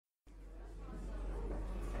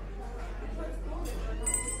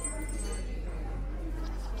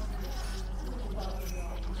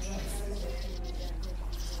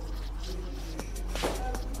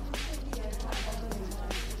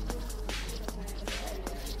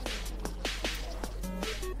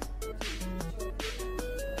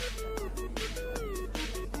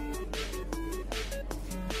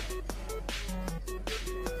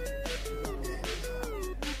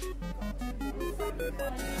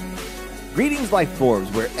Greetings, life forms,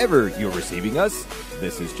 wherever you're receiving us.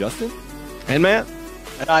 This is Justin. And Matt.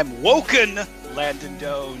 And I'm Woken, Landon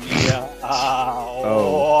Doan. Yeah.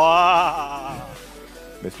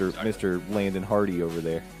 Mr. Landon Hardy over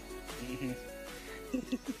there.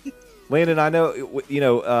 Landon, I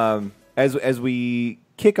know, as we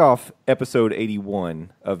kick off episode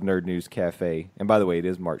 81 of Nerd News Cafe, and by the way, it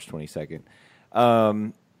is March 22nd.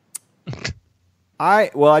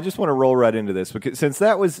 I just want to roll right into this because since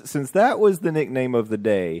that was the nickname of the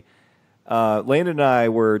day, Landon and I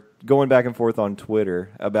were going back and forth on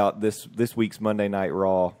Twitter about this week's Monday Night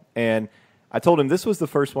Raw, and I told him this was the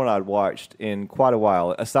first one I'd watched in quite a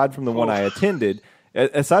while, aside from the one I attended.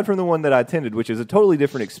 Aside from the one that I attended, which is a totally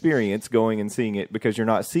different experience going and seeing it because you're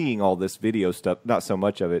not seeing all this video stuff, not so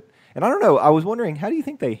much of it. And I don't know, I was wondering, how do you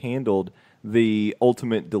think they handled the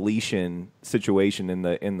ultimate deletion situation in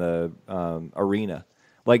the arena?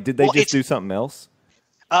 Like, did they just do something else?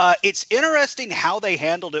 It's interesting how they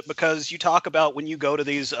handled it because you talk about when you go to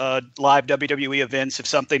these live WWE events, if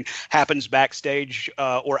something happens backstage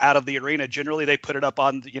or out of the arena, generally they put it up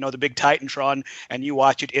on the big Titantron and you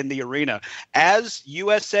watch it in the arena. As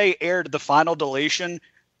USA aired the final deletion,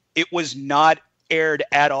 it was not aired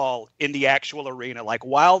at all in the actual arena. Like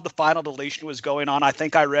while the final deletion was going on, I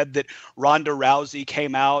think I read that Ronda Rousey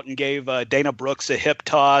came out and gave Dana Brooks a hip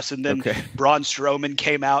toss, and then Braun Strowman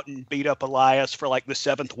came out and beat up Elias for like the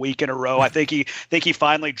 7th week in a row. I think he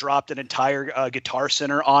finally dropped an entire Guitar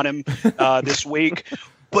Center on him this week.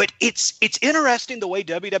 But it's interesting the way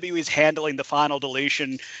WWE is handling the final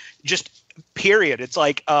deletion. Just period. It's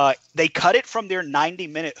like they cut it from their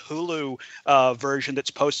 90-minute Hulu version that's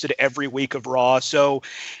posted every week of Raw. So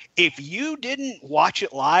if you didn't watch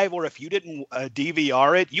it live or if you didn't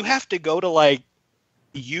DVR it, you have to go to like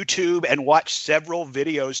YouTube and watch several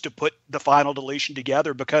videos to put the final deletion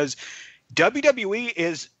together because WWE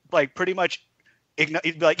is like pretty much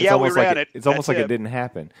like, yeah, we ran it. It's almost like it didn't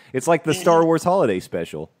happen. It's like the Star Wars Holiday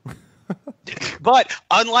Special. But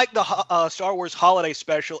unlike the Star Wars Holiday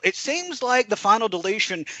Special, it seems like the final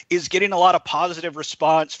deletion is getting a lot of positive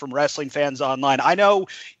response from wrestling fans online. I know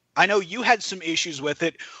you had some issues with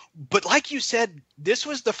it, but like you said, this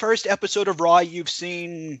was the first episode of Raw you've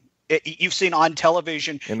seen on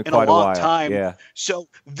television in a long time. Yeah. So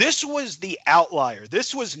this was the outlier.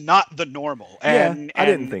 This was not the normal. And I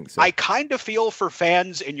didn't think so. I kind of feel for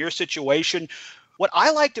fans in your situation. What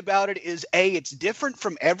I liked about it is, it's different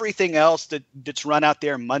from everything else that's run out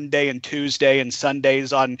there Monday and Tuesday and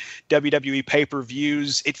Sundays on WWE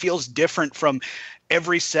pay-per-views. It feels different from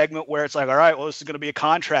every segment where it's like, all right, well, this is going to be a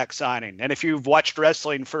contract signing. And if you've watched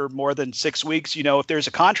wrestling for more than 6 weeks, if there's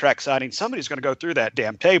a contract signing, somebody's going to go through that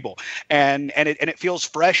damn table. And it feels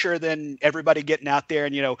fresher than everybody getting out there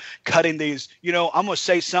and, cutting these, I'm going to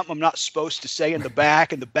say something I'm not supposed to say in the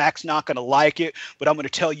back, and the back's not going to like it, but I'm going to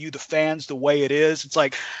tell you, the fans, the way it is. It's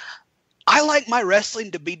like, I like my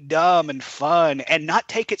wrestling to be dumb and fun and not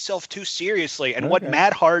take itself too seriously. And what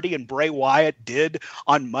Matt Hardy and Bray Wyatt did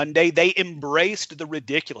on Monday, they embraced the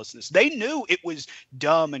ridiculousness. They knew it was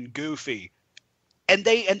dumb and goofy. And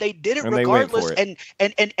they did it regardless.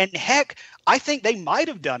 And heck, I think they might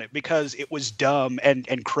have done it because it was dumb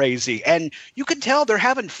and crazy. And you can tell they're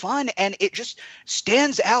having fun, and it just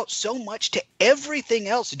stands out so much to everything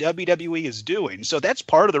else WWE is doing. So that's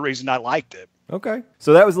part of the reason I liked it. Okay.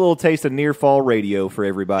 So that was a little taste of Near Fall Radio for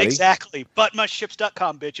everybody. Exactly.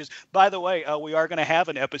 Buttmuships.com, bitches. By the way, we are going to have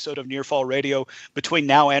an episode of Near Fall Radio between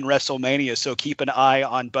now and WrestleMania, so keep an eye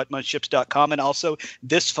on buttmuships.com and also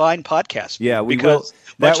this fine podcast. Yeah, we will.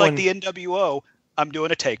 Much like one, the NWO, I'm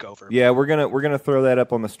doing a takeover. Yeah, we're gonna throw that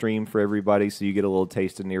up on the stream for everybody, so you get a little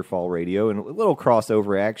taste of Near Fall Radio and a little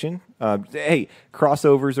crossover action. Hey,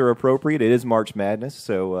 crossovers are appropriate. It is March Madness,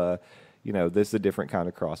 so this is a different kind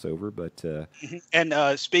of crossover, but...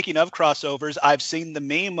 And speaking of crossovers, I've seen the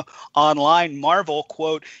meme online. Marvel,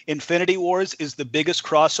 quote, Infinity Wars is the biggest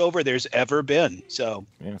crossover there's ever been. So,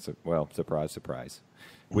 yeah, surprise, surprise.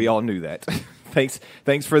 We all knew that. Thanks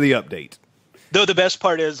for the update. Though the best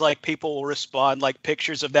part is, like, people will respond, like,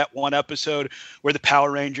 pictures of that one episode where the Power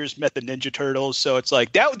Rangers met the Ninja Turtles. So it's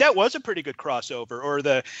like, that was a pretty good crossover. Or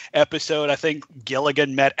the episode, I think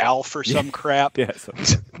Gilligan met Alf or some crap. Yeah,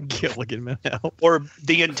 Gilligan met Alf. Or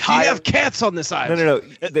the entire... You have cats on this island. No.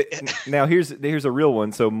 Now, here's a real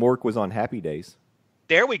one. So Mork was on Happy Days.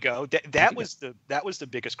 There we go. That was the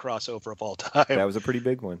biggest crossover of all time. That was a pretty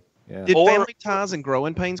big one. Yeah. Did Family Ties and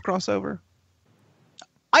Growing Pains crossover?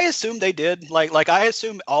 I assume they did. Like I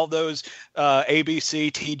assume all those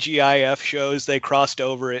ABC, TGIF shows, they crossed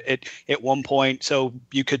over at one point, so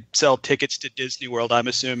you could sell tickets to Disney World, I'm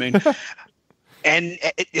assuming. And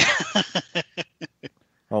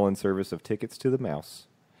all #1 service of tickets to the mouse.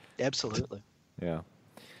 Absolutely. Yeah.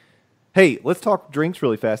 Hey, let's talk drinks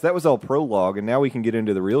really fast. That was all prologue, and now we can get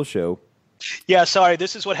into the real show. Yeah, sorry.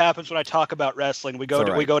 This is what happens when I talk about wrestling. We It's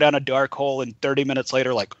all we go down a dark hole, and 30 minutes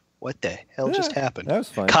later, like, what the hell just happened? That was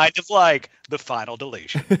fun. Kind of like the final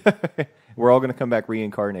deletion. We're all going to come back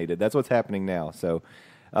reincarnated. That's what's happening now. So,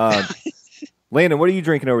 Landon, what are you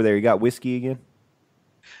drinking over there? You got whiskey again?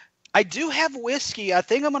 I do have whiskey. I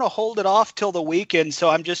think I'm going to hold it off till the weekend, so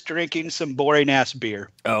I'm just drinking some boring-ass beer.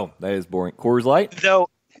 Oh, that is boring. Coors Light? Though,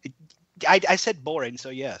 I said boring, so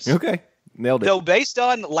yes. Okay. Nailed it. Though, based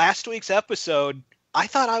on last week's episode, I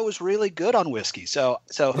thought I was really good on whiskey. So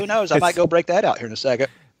who knows? I might go break that out here in a second.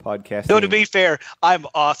 Podcasting. Though, to be fair, I'm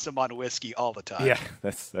awesome on whiskey all the time. Yeah,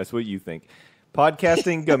 that's what you think.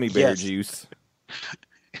 Podcasting gummy bear Yes. juice.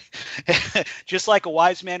 Just like a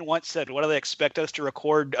wise man once said, what do they expect us to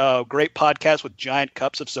record great podcasts with giant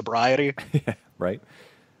cups of sobriety? Yeah, right.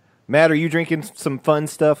 Matt, are you drinking some fun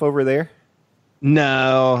stuff over there?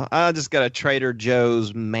 No, I just got a Trader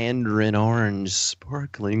Joe's Mandarin Orange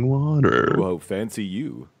sparkling water. Whoa, fancy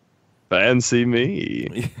you. Fancy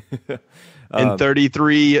me. And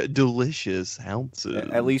 33 delicious ounces.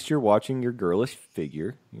 At least you're watching your girlish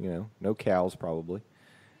figure. You know, no cows probably.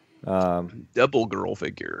 Double girl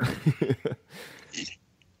figure.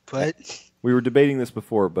 But We were debating this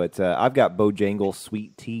before, but I've got Bojangles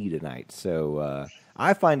sweet tea tonight, so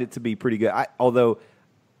I find it to be pretty good. Although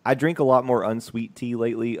I drink a lot more unsweet tea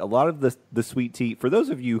lately. A lot of the sweet tea, for those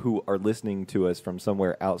of you who are listening to us from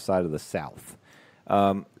somewhere outside of the South,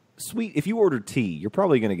 sweet. If you order tea, you're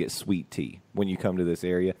probably going to get sweet tea when you come to this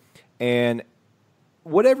area, and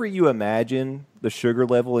whatever you imagine the sugar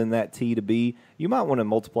level in that tea to be, you might want to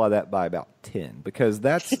multiply that by about 10, because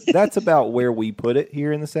that's about where we put it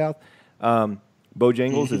here in the South.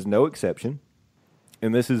 Bojangles is no exception,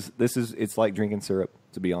 and this is it's like drinking syrup,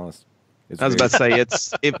 to be honest. I was about to say,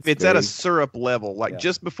 it's at very- a syrup level, like Yeah.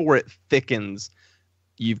 just before it thickens,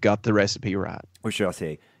 you've got the recipe right. Or should I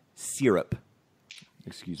say syrup?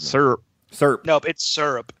 Excuse me. Syrup. Syrup. nope, it's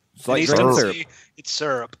syrup. It's like Easton drinking C, syrup. It's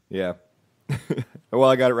syrup. Yeah. Well,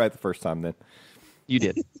 I got it right the first time then. You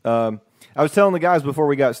did. I was telling the guys before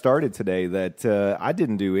we got started today that I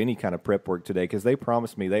didn't do any kind of prep work today because they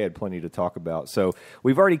promised me they had plenty to talk about. So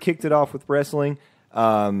we've already kicked it off with wrestling.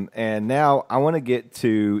 And now I want to get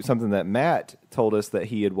to something that Matt told us that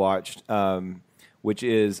he had watched, which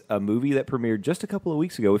is a movie that premiered just a couple of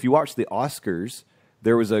weeks ago. If you watched the Oscars,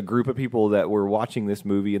 there was a group of people that were watching this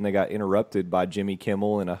movie, and they got interrupted by Jimmy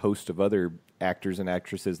Kimmel and a host of other actors and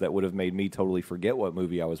actresses that would have made me totally forget what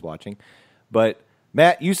movie I was watching. But,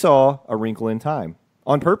 Matt, you saw A Wrinkle in Time.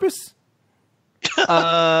 On purpose?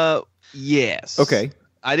 Yes. Okay.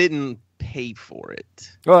 I didn't pay for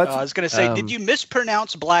it. Well, I that's, was going to say, did you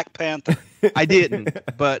mispronounce Black Panther? I didn't,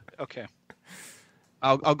 but Okay.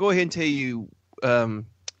 I'll go ahead and tell you a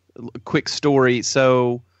quick story.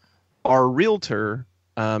 So our realtor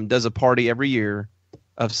does a party every year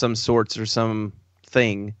of some sorts or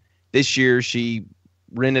something. This year she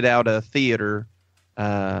rented out a theater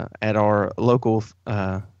at our local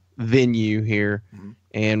venue here,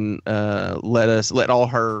 and let all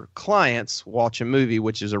her clients watch a movie,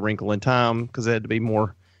 which is A Wrinkle in Time, because it had to be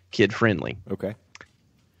more kid friendly. okay.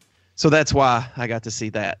 So that's why I got to see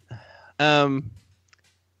that.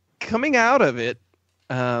 Coming out of it,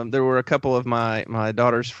 there were a couple of my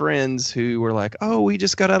daughter's friends who were like, "Oh, we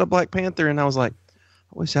just got out of Black Panther," and I was like,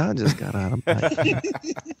 "I wish I just got out of Black Panther."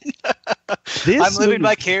 I'm living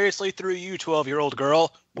vicariously through you, 12-year-old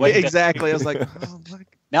girl. Wait, Exactly. I was like, oh,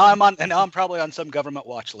 Now I'm probably on some government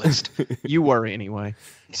watch list. you were anyway.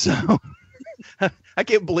 So I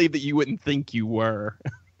can't believe that you wouldn't think you were.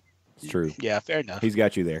 It's true. Yeah, fair enough. He's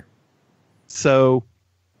got you there. So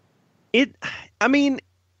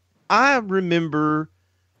I remember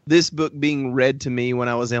this book being read to me when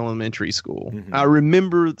I was in elementary school. Mhm. I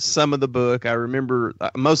remember some of the book. I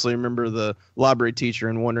mostly remember the library teacher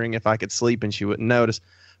and wondering if I could sleep and she wouldn't notice.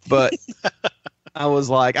 But I was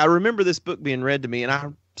like, I remember this book being read to me, and I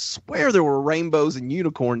swear there were rainbows and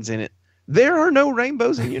unicorns in it. There are no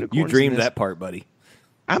rainbows and unicorns. You dreamed in this. that part, buddy.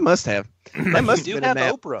 I must have. That must You have do been have a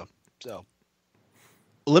nap. Oprah, so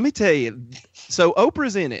Let me tell you. So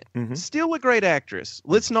Oprah's in it. Mhm. Still a great actress.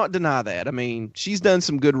 Let's not deny that. I mean, she's done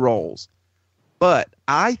some good roles. But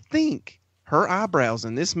I think her eyebrows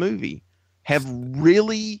in this movie have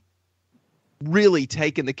really, really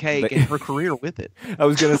taken the cake and her career with it. I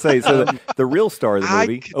was going to say, so the real star of the I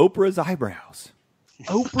movie, c- Oprah's eyebrows.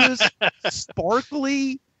 Oprah's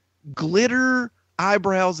sparkly, glitter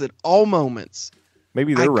eyebrows at all moments.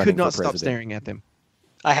 Maybe I they're running could not for stop president. staring at them.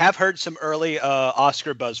 I have heard some early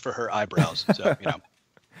Oscar buzz for her eyebrows. So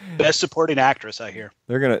Best supporting actress, I hear.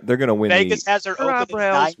 They're gonna win. Vegas has her Her opening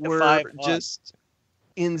 9 eyebrows to were 5 just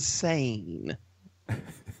insane.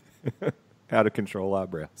 Out of control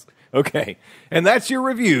eyebrows. Okay, and that's your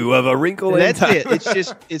review of A Wrinkle in That's Time. it.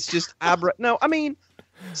 It's just eyebrow. No, I mean,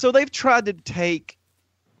 so they've tried to take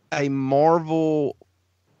a Marvel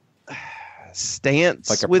stance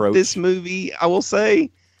Like with approach. this movie, I will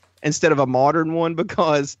say, instead of a modern one,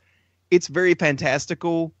 because it's very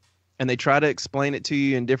fantastical and they try to explain it to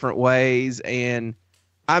you in different ways. And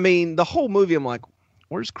I mean, the whole movie, I'm like,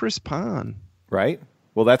 where's Chris Pine? Right.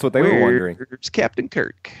 Well, that's what they were wondering. Where's Captain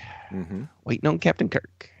Kirk? Mm-hmm. Waiting on Captain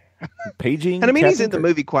Kirk. Paging. And I mean, he's Captain in the Kirk.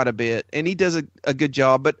 movie quite a bit, and he does a good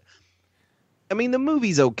job. But I mean, the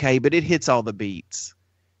movie's okay, but it hits all the beats.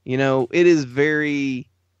 You know, it is very.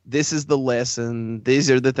 This is the lesson. These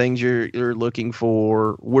are the things you're looking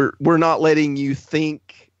for. We're not letting you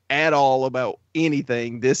think at all about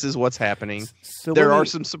anything. This is what's happening. So There let are me-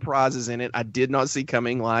 some surprises in it I did not see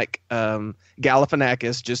coming, like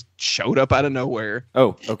Galifianakis just showed up out of nowhere.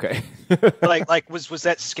 Oh, okay. like was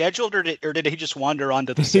that scheduled or did he just wander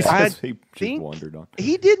onto the he set? I just think- wandered on.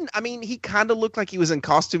 He didn't. I mean, he kind of looked like he was in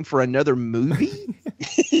costume for another movie.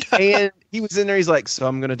 And he was in there. He's like, so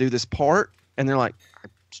I'm going to do this part. And they're like,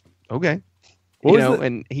 okay. What You was know, the-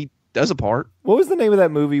 and he does a part. What was the name of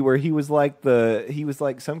that movie where he was like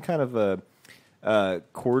some kind of a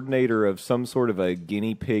coordinator of some sort of a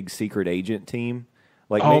guinea pig secret agent team?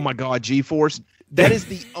 Like, Oh my God, G-Force. That is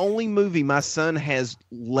the only movie my son has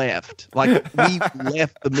left. Like, we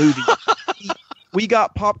left the movie. We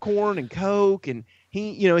got popcorn and Coke, and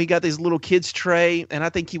he got this little kid's tray, and I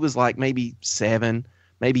think he was like maybe 7,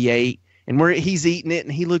 maybe 8. And he's eating it,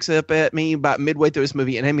 and he looks up at me about midway through this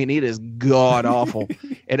movie, and I mean, it is god awful.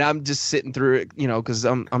 And I'm just sitting through it, because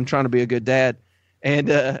I'm trying to be a good dad.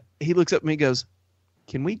 And he looks up at me and goes,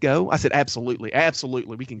 "Can we go?" I said, "Absolutely,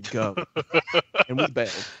 absolutely, we can go." And we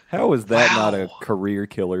bailed. How is that Wow. not a career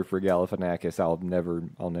killer for Galifianakis? I'll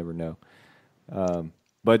never know.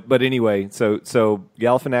 But anyway, so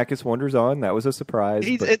Galifianakis wanders on. That was a surprise.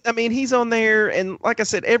 but- He's on there, and like I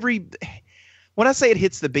said, when I say it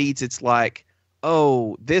hits the beats, it's like,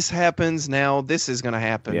 oh, this happens, now this is going to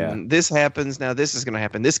happen. Yeah. This happens, now this is going to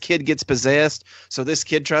happen. This kid gets possessed, so this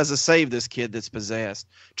kid tries to save this kid that's possessed.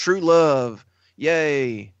 True love,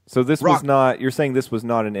 yay. so this Rock- was not. You're saying this was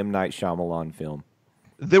not an M. Night Shyamalan film?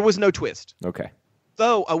 There was no twist. Okay.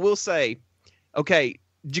 Though I will say, okay,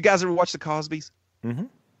 did you guys ever watch The Cosbys? Mm-hmm.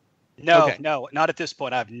 No, Okay. no, not at this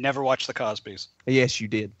point. I've never watched the Cosbys. Yes, you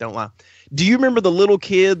did. Don't lie. Do you remember the little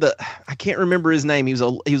kid that I can't remember his name? He was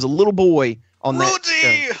a little boy on that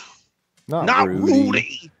show. Rudy, Not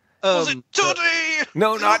Rudy. was it Tootie?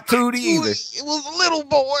 No, not Tootie either. It was a little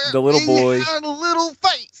boy. The little boy. He had a little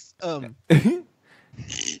face.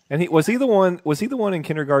 And was he the one in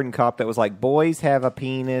Kindergarten Cop that was like, boys have a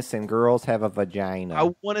penis and girls have a vagina?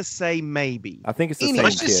 I want to say maybe. I think it's the Anyway, same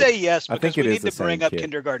Let's kid. just say yes I because think it we is need the to bring same up kid.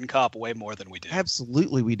 Kindergarten Cop way more than we do.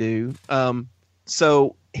 Absolutely, we do.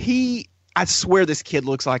 So I swear this kid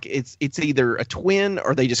looks like it's either a twin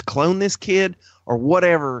or they just cloned this kid or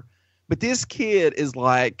whatever. But this kid is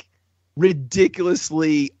like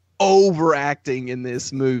ridiculously overacting in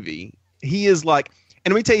this movie. He is like,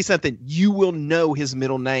 and let me tell you something, you will know his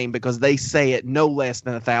middle name because they say it no less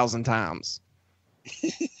than 1,000 times.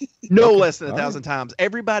 No less than 1,000 times.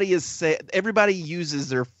 Everybody uses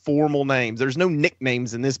their formal names. There's no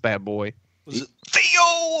nicknames in this bad boy. Was it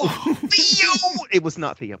Theo? Theo. It was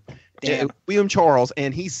not Theo. Damn. William Charles,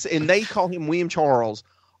 and they call him William Charles.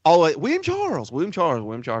 William Charles.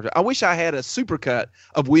 I wish I had a supercut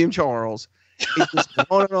of William Charles. It was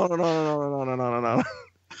on and on and on and on and on and on and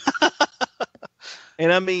on.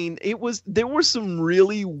 And I mean, there were some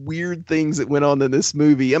really weird things that went on in this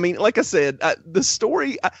movie. I mean, like I said, the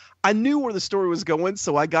story, I knew where the story was going,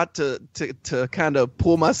 so I got to kind of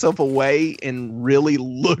pull myself away and really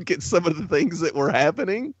look at some of the things that were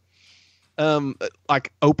happening.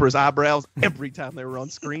 Like Oprah's eyebrows every time they were on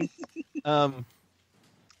screen.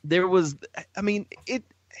 There was, I mean,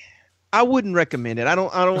 I wouldn't recommend it. I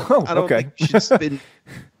don't okay. think you should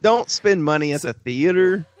don't spend money at the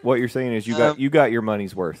theater. What you're saying is you got your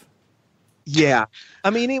money's worth. Yeah. I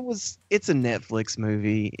mean, it's a Netflix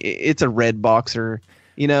movie. It's a Red Boxer,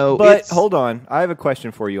 But it's- hold on, I have a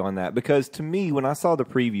question for you on that, because to me, when I saw the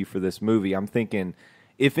preview for this movie, I'm thinking,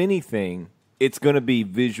 if anything, it's going to be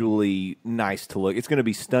visually nice to look. It's going to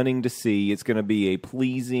be stunning to see. It's going to be a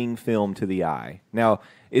pleasing film to the eye. Now,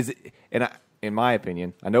 in my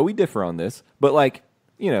opinion, I know we differ on this, but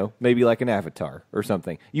maybe like an Avatar or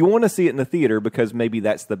something. You want to see it in the theater because maybe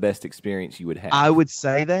that's the best experience you would have. I would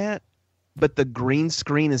say that, but the green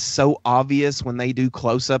screen is so obvious when they do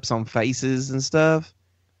close-ups on faces and stuff.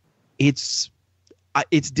 It's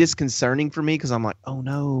disconcerting for me because I'm like, oh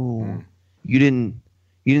no, you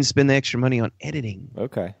didn't spend the extra money on editing.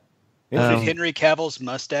 Okay. Did Henry Cavill's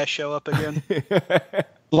mustache show up again?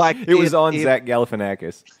 Like it was on Zach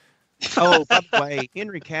Galifianakis. Oh, by the way,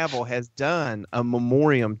 Henry Cavill has done a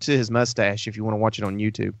memoriam to his mustache. If you want to watch it on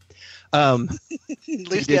YouTube, at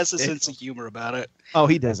least he has a sense of humor about it. Oh,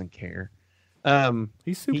 he doesn't care.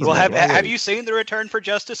 He's super. Well, have you seen the Return for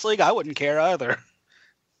Justice League? I wouldn't care either.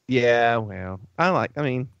 Yeah, well, I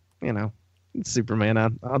mean, you know, it's Superman.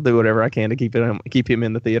 I'll do whatever I can to keep him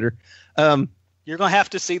in the theater. You're gonna have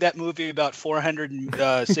to see that movie about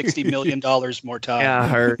 $460 million more times. Yeah, I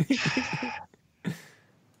heard.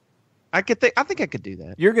 I think I could do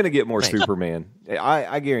that. You're gonna get more Superman.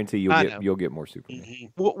 I guarantee you'll get more Superman.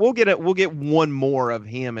 Mm-hmm. We'll get one more of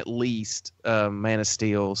him at least. Man of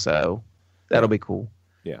Steel. So that'll be cool.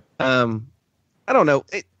 Yeah. I don't know.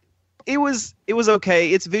 It was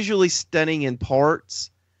okay. It's visually stunning in parts.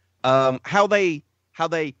 How they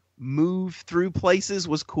move through places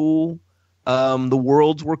was cool. The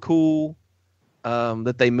worlds were cool.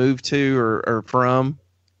 That they moved to or from.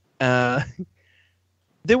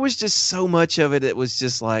 There was just so much of it. It was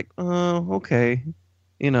just like, oh, okay,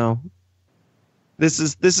 you know, this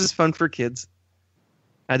is fun for kids.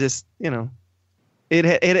 I just, you know, it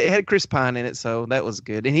had Chris Pine in it, so that was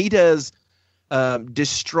good. And he does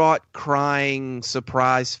distraught, crying,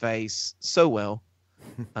 surprise face so well.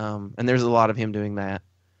 And there's a lot of him doing that,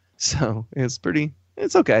 so it's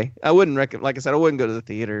okay. I wouldn't like I said, I wouldn't go to the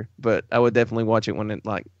theater, but I would definitely watch it when it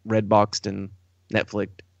like Redboxed and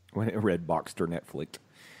Netflixed. When it Redboxed or Netflixed.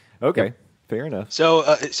 Okay, yep. Fair enough. So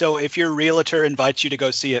if your realtor invites you to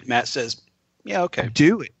go see it, Matt says, yeah, okay.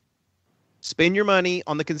 Do it. Spend your money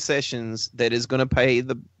on the concessions that is going to pay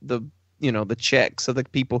the checks of the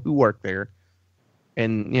people who work there.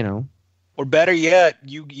 And, you know. Or better yet,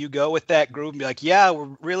 you go with that group and be like, yeah, we're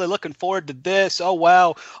really looking forward to this. Oh,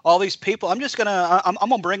 wow, all these people. I'm going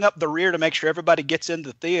to bring up the rear to make sure everybody gets into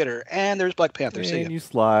the theater. And there's Black Panther. And you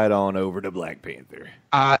slide on over to Black Panther.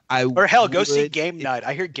 Or hell, go see Game Night.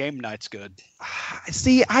 I hear Game Night's good.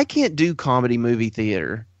 See, I can't do comedy movie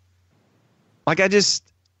theater. Like I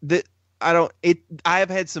have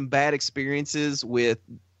had some bad experiences with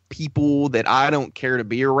people that I don't care to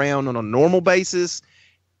be around on a normal basis.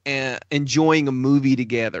 And enjoying a movie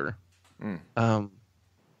together.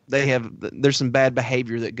 There's some bad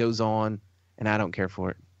behavior that goes on, and I don't care for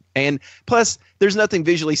it. And plus, there's nothing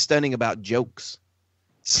visually stunning about jokes,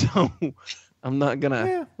 so I'm not gonna.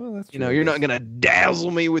 Yeah, well, that's true, you're not gonna dazzle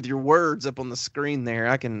me with your words up on the screen there.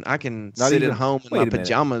 I can sit at home in my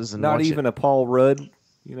pajamas and not watch even it. A Paul Rudd,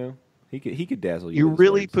 you know. He could dazzle you. You're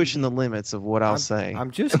really pushing the limits of what I'll say. I'm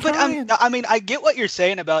just trying. I mean, I get what you're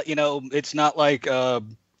saying about, it's not like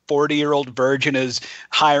 40-year-old virgin is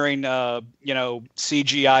hiring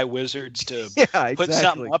CGI wizards to put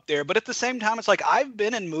something up there, but at the same time it's like I've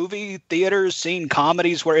been in movie theaters seen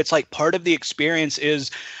comedies where it's like part of the experience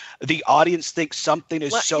is the audience thinks something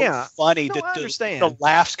is funny that the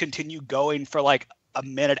laughs continue going for like a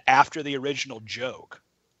minute after the original joke.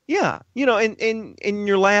 Yeah, and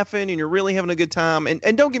you're laughing and you're really having a good time, and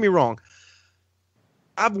don't get me wrong,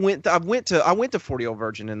 I went to 40-Year-Old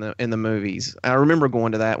Virgin in the movies. I remember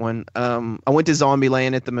going to that one. I went to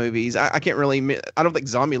Zombieland at the movies. I don't think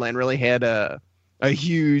Zombieland really had a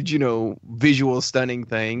huge, visual stunning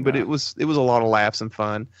thing, but it was a lot of laughs and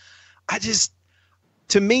fun.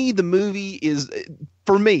 To me, the movie is,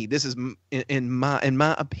 for me, this is in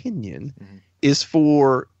my opinion, is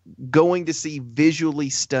for going to see visually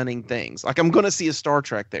stunning things. Like I'm going to see a Star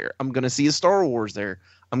Trek there. I'm going to see a Star Wars there.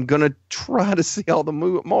 I'm going to try to see all the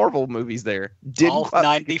Marvel movies there. All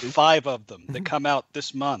 95 of them that come out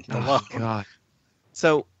this month alone. Oh, God.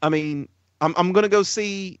 So, I mean, I'm going to go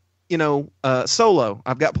see, Solo.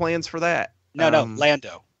 I've got plans for that. No,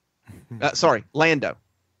 Lando. Sorry, Lando.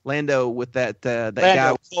 Lando with that Lando,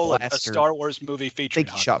 guy with the blaster. A Star Wars movie featuring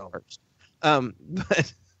Han Solo. First.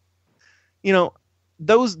 But,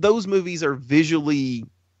 those movies are visually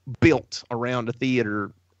built around a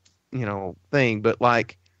theater, thing. But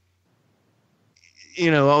like,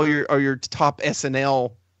 all your top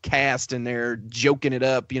SNL cast in there joking it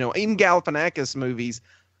up, even Galifianakis movies.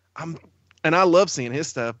 I love seeing his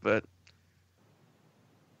stuff, but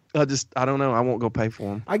I don't know. I won't go pay for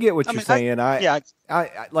them. I get what you're saying. I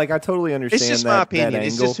totally understand. It's just my opinion.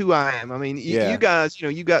 It's just who I am. I mean, you guys,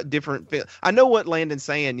 you got different. I know what Landon's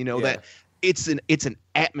saying. That it's an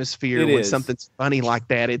atmosphere when something's funny like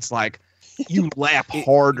that. It's like you laugh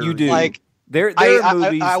harder. You do. Like There I, are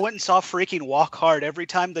movies. I went and saw freaking Walk Hard. Every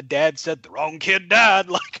time the dad said the wrong kid died,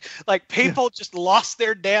 like people just lost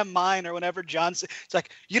their damn mind. Or whenever John said, it's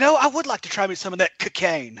like, I would like to try me some of that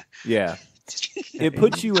cocaine. Yeah. It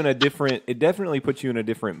definitely puts you in a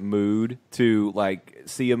different mood to like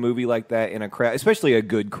see a movie like that in a crowd, especially a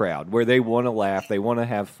good crowd where they want to laugh, they want to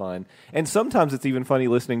have fun. And sometimes it's even funny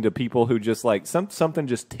listening to people who just like something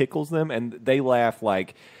just tickles them and they laugh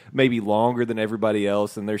like maybe longer than everybody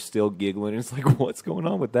else and they're still giggling. It's like, what's going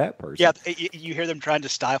on with that person? Yeah, you hear them trying to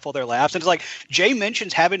stifle their laughs. And it's like Jay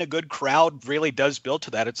mentions having a good crowd really does build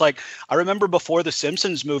to that. It's like I remember before the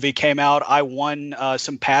Simpsons movie came out, I won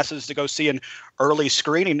some passes to go see an early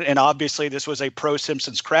screening. And obviously this was a pro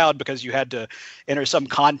Simpsons crowd because you had to enter some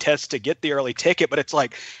contest to get the early ticket. But it's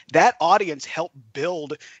like that audience helped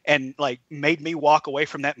build and like made me walk away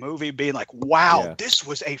from that movie being like, wow, this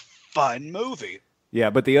was a fun movie. Yeah,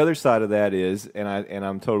 but the other side of that is, and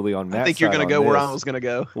I'm totally on Matt's I think you're going to go where I was going to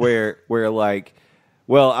go. where like,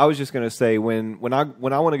 well, I was just going to say when I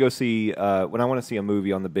want to go see when I want to see a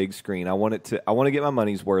movie on the big screen, I want to get my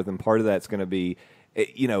money's worth, and part of that's going to be,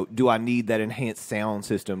 do I need that enhanced sound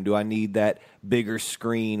system? Do I need that bigger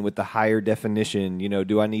screen with the higher definition?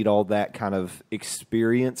 Do I need all that kind of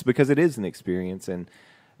experience? Because it is an experience, and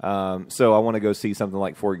so I want to go see something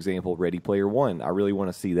like, for example, Ready Player One. I really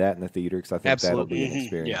want to see that in the theater because I think that'll be an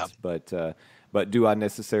experience. Yeah. But do I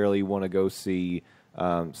necessarily want to go see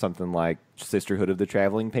something like Sisterhood of the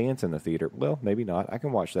Traveling Pants in the theater? Well, maybe not. I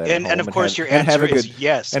can watch that. And of course, your answer have a good, is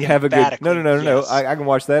yes. And have a good. No. Yes. I can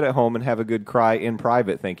watch that at home and have a good cry in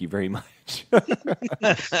private. Thank you very much.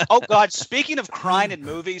 Oh God! Speaking of crying in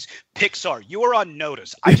movies, Pixar, you are on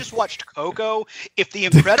notice. I just watched Coco. If The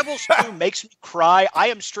Incredibles 2 makes me cry, I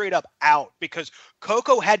am straight up out because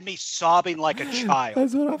Coco had me sobbing like a child.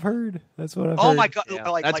 That's what I've heard. Oh my God! Yeah.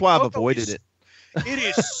 Like, that's why I've Coco avoided it. It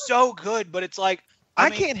is so good, but it's like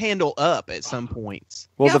I can't handle Up at some points.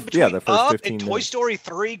 Well, between the first Up 15 and Toy minutes. Story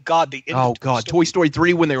 3, God, the end Oh of God, Toy Story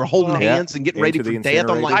 3 when they were holding hands and getting ready Into for the death.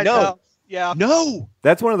 I'm incinerator. like, I no, know. Yeah. no,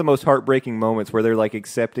 That's one of the most heartbreaking moments where they're like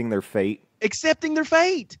accepting their fate. accepting their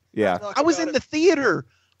fate. Yeah. I was in the theater.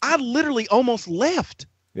 I literally almost left.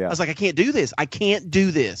 Yeah. I was like, I can't do this. I can't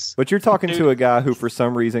do this. But you're talking to a guy who, for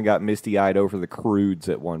some reason, got misty-eyed over the Croods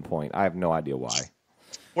at one point. I have no idea why.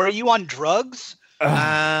 Were you on drugs?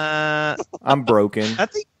 I I'm broken.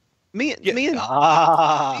 think me and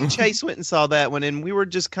Ah. Chase went and saw that one, and we were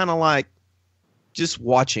just kind of like, just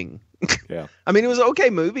watching. Yeah. I mean, it was an okay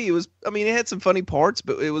movie. It had some funny parts,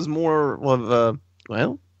 but it was more of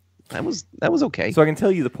that was okay. So I can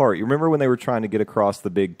tell you the part. You remember when they were trying to get across the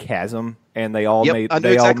big chasm, and they all Yep, made I knew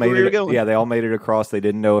they all exactly made where you it. were going. Yeah, they all made it across. They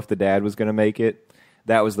didn't know if the dad was going to make it.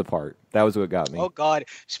 That was the part. That was what got me. Oh God!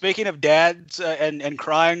 Speaking of dads and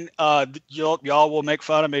crying, y'all will make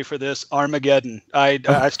fun of me for this. Armageddon.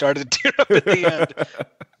 I started to tear up at the end.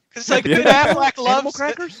 It's like Ben Affleck Animal loves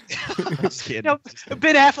crackers. Just kidding.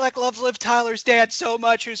 Ben Affleck loves Liv Tyler's dad so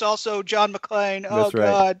much, who's also John McClane. Oh That's right.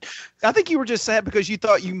 God! I think you were just sad because you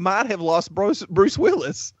thought you might have lost Bruce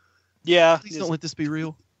Willis. Yeah. Please don't let this be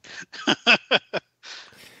real.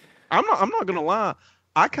 I'm not gonna lie.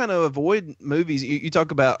 I kind of avoid movies. You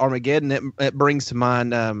talk about Armageddon. It brings to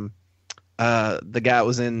mind the guy that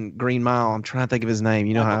was in Green Mile. I'm trying to think of his name.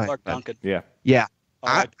 You know how? Clark Duncan. Yeah. Yeah. All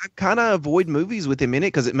I right. kind of avoid movies with him in it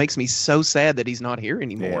because it makes me so sad that he's not here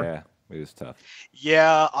anymore. Yeah. It was tough.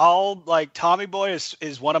 Yeah, Tommy Boy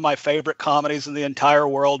is one of my favorite comedies in the entire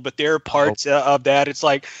world, but there are parts of that. It's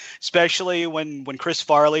like, especially when Chris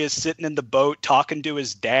Farley is sitting in the boat talking to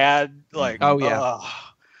his dad, like, Oh, yeah.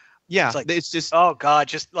 Yeah, It's it's, like- just oh God,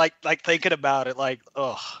 just like thinking about it, like,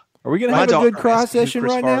 ugh. Are we going to My have a daughter good cry asked me who session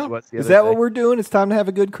Chris right Farley now? was the Is other that what day. we're doing? It's time to have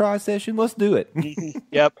a good cry session. Let's do it.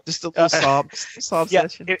 Yep. just a little sob Yeah,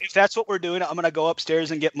 session. if that's what we're doing, I'm gonna go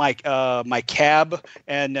upstairs and get my my cab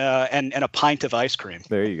and a pint of ice cream.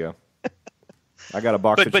 There you go. I got a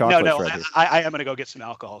box of But no, chocolates right here. I am gonna go get some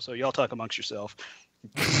alcohol. So y'all talk amongst yourself.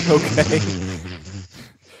 Okay.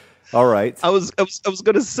 All right. I was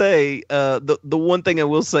gonna say the one thing I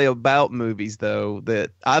will say about movies though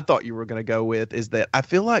that I thought you were gonna go with is that I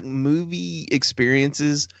feel like movie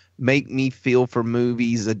experiences make me feel for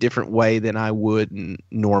movies a different way than I would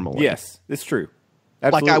normally. Yes, it's true.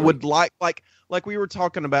 Absolutely. Like I would like we were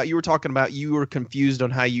talking about. You were talking about you were confused on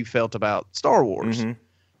how you felt about Star Wars, Mhm.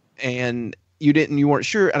 and you weren't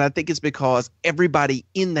sure. And I think it's because everybody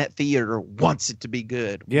in that theater wants it to be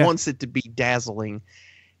good, Yeah. wants it to be dazzling.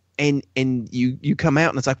 And you come out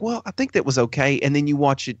and it's like, well, I think that was okay. And then you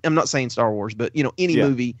watch it. I'm not saying Star Wars, but any Yeah.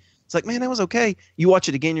 movie, it's like, man, that was okay. You watch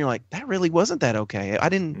it again, you're like, that really wasn't that okay. I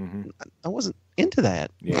wasn't into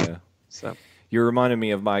that. Yeah. So You're reminding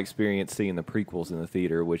me of my experience seeing the prequels in the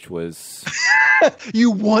theater, which was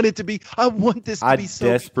You want it to be. I want this to I be so.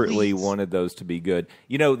 desperately please. wanted those to be good.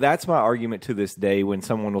 You know, that's my argument to this day when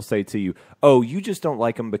someone will say to you, "Oh, you just don't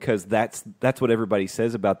like them because that's what everybody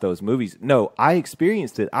says about those movies." No, I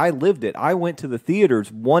experienced it. I lived it. I went to the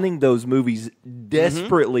theaters wanting those movies,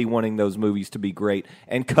 desperately wanting those movies to be great,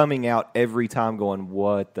 and coming out every time going,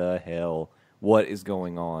 "What the hell? What is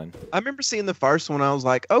going on?" I remember seeing the first one. I was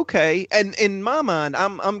like, okay. And in my mind,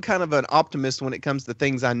 I'm kind of an optimist when it comes to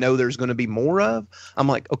things I know there's going to be more of. I'm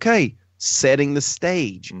like, okay, setting the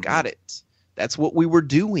stage. Got it. That's what we were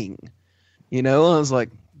doing. You know, I was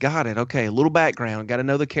like, got it. Okay, a little background. Got to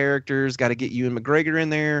know the characters. Got to get Ewan McGregor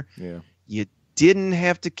in there. Yeah. You didn't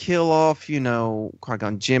have to kill off,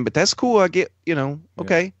 Qui-Gon Jinn, but that's cool. I get,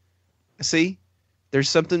 okay. See, there's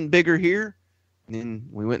something bigger here. And then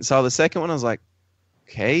we went and saw the second one. I was like,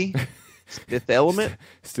 okay, Fifth Element.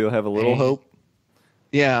 Still have a little hope.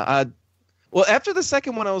 Yeah. Well, after the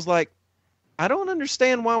second one, I was like, I don't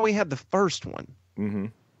understand why we had the first one. Mm-hmm.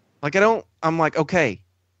 Like, I'm like, okay,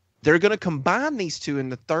 they're going to combine these two in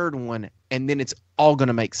the third one, and then it's all going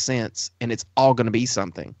to make sense, and it's all going to be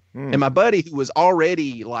something. And my buddy, who was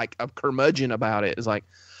already like a curmudgeon about it, is like,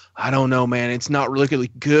 I don't know, man. It's not really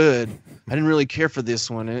good. I didn't really care for this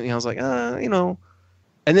one. And I was like, And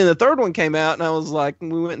then the third one came out, and I was like,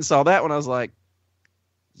 we went and saw that one. I was like,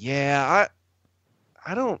 yeah,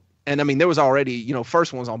 I don't. And I mean, there was already,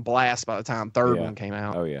 first one was on blast by the time third one came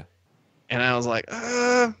out. Oh, yeah. And I was like,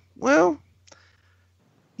 well,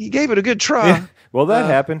 you gave it a good try. Well, that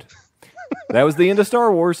happened. That was the end of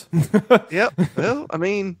Star Wars. Yep. Well, I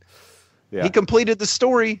mean, Yeah. he completed the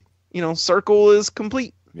story. Circle is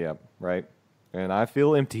complete. Yeah, right. And I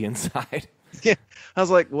feel empty inside. Yeah. I was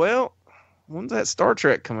like, well, when's that Star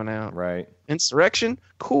Trek coming out? Right. Insurrection?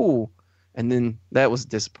 Cool. And then that was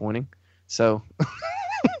disappointing. So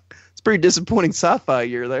it's pretty disappointing sci-fi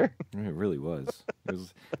year there. It really was.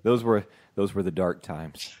 Those were the dark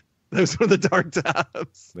times. Those were the dark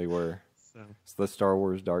times. They were. So. It's the Star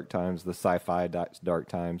Wars dark times, the sci-fi dark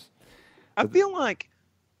times. I feel like,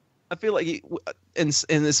 and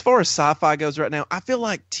as far as sci-fi goes right now, I feel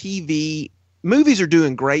like movies are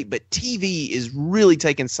doing great, but TV is really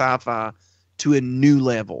taking sci-fi to a new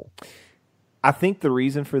level. I think the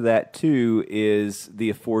reason for that too is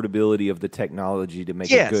the affordability of the technology to make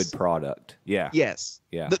a good product. Yeah. Yes.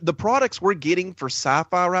 Yeah. The products we're getting for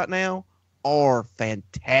sci-fi right now are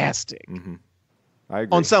fantastic. Mm-hmm. I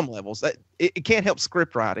agree. On some levels. It can't help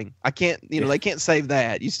script writing. I can't, they can't save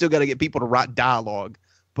that. You still got to get people to write dialogue.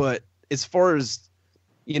 But as far as,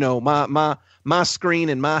 my screen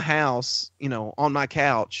in my house, on my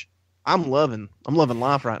couch, I'm loving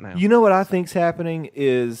life right now. You know what I think's happening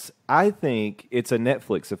is I think it's a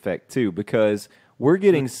Netflix effect too, because we're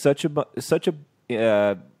getting such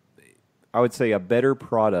a I would say a better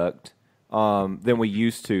product than we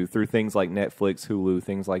used to through things like Netflix, Hulu,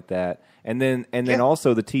 things like that. And then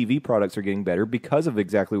also the TV products are getting better because of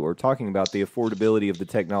exactly what we're talking about, the affordability of the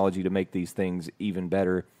technology to make these things even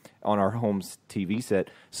better on our home's TV set.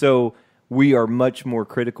 So we are much more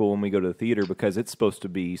critical when we go to the theater because it's supposed to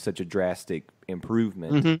be such a drastic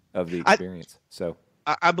improvement of the experience.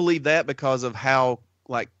 I believe that because of how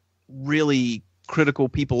really critical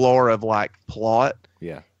people are of plot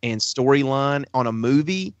and storyline on a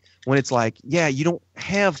movie. When it's you don't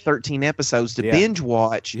have 13 episodes to binge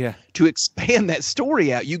watch to expand that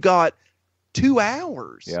story out. You got 2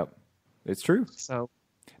 hours. Yep. It's true. So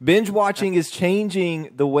binge watching is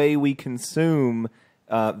changing the way we consume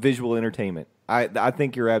visual entertainment. I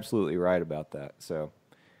think you're absolutely right about that. So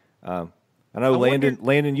I know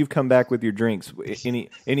Landon, you've come back with your drinks.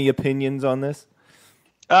 Any opinions on this?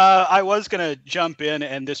 I was going to jump in,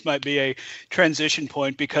 and this might be a transition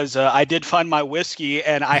point because I did find my whiskey,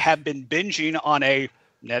 and I have been binging on a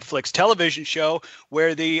Netflix television show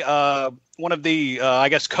where the one of the I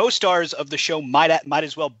guess co-stars of the show might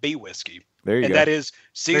as well be whiskey. There you go. And that is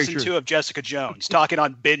season 2 of Jessica Jones, talking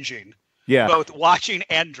on binging. Yeah. Both watching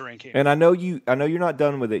and drinking. And I know you're not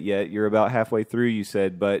done with it yet. You're about halfway through, you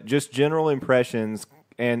said, but just general impressions.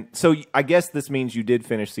 And so I guess this means you did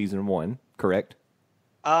finish season 1, correct?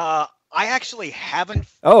 I actually haven't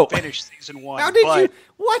finished season 1. How did you?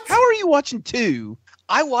 What? How are you watching 2?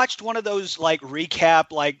 I watched one of those recap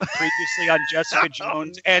previously on Jessica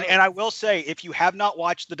Jones, and I will say, if you have not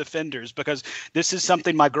watched The Defenders, because this is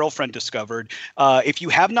something my girlfriend discovered, if you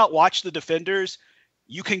have not watched The Defenders,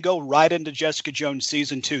 you can go right into Jessica Jones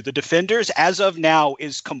season 2. The Defenders, as of now,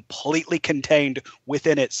 is completely contained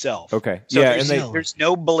within itself. Okay. So Yeah, there's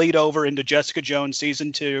no bleed over into Jessica Jones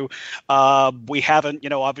season 2. We haven't,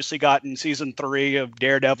 obviously gotten season 3 of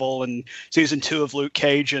Daredevil and season 2 of Luke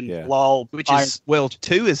Cage and LOL. Which is,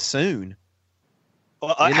 2 is soon.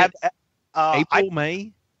 Well, April,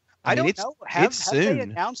 May? I don't know. Have soon. they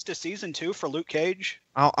announced a season 2 for Luke Cage?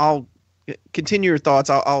 I'll continue your thoughts.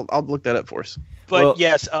 I'll look that up for us. But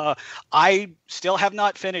yes, I still have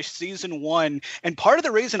not finished season 1, and part of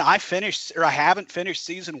the reason I haven't finished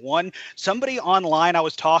season 1, somebody online I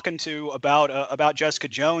was talking to about Jessica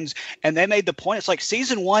Jones, and they made the point. It's like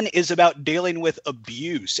season 1 is about dealing with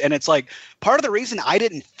abuse, and it's like part of the reason I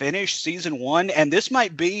didn't finish season 1, and this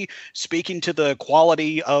might be speaking to the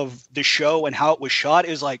quality of the show and how it was shot,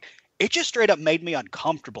 is like, it just straight up made me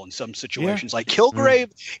uncomfortable in some situations. Like Kilgrave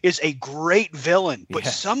is a great villain, but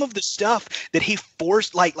some of the stuff that he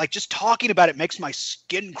forced, like just talking about it makes my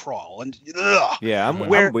skin crawl. And yeah, I'm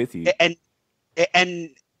with you. And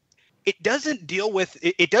it doesn't deal with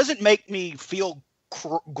it doesn't make me feel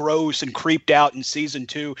gross and creeped out in season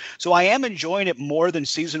 2. So I am enjoying it more than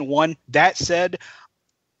season 1. That said,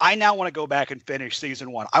 I now want to go back and finish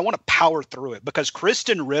season 1. I want to power through it because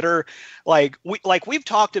Kristen Ritter, we've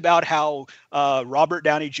talked about how Robert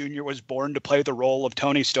Downey Jr. was born to play the role of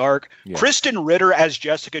Tony Stark. Yeah. Kristen Ritter as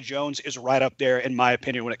Jessica Jones is right up there, in my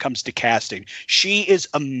opinion, when it comes to casting. She is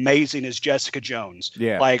amazing as Jessica Jones.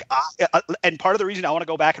 Yeah. And part of the reason I want to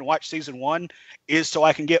go back and watch season 1 is so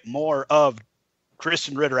I can get more of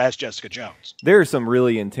Kristen Ritter as Jessica Jones. There are some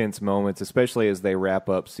really intense moments, especially as they wrap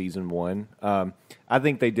up season 1. I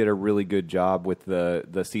think they did a really good job with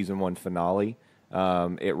the season 1 finale.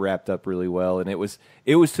 It wrapped up really well, and it was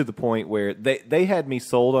to the point where they had me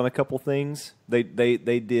sold on a couple things. They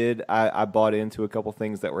did. I bought into a couple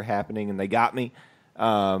things that were happening, and they got me.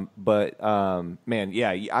 Man,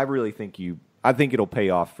 yeah, I really think I think it'll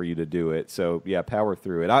pay off for you to do it. So, yeah, power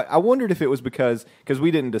through it. I wondered if it was because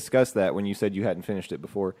we didn't discuss that when you said you hadn't finished it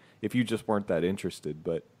before, if you just weren't that interested.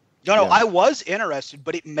 But No, I was interested,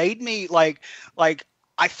 but it made me like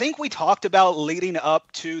I think we talked about leading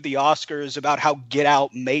up to the Oscars about how Get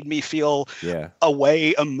Out made me feel a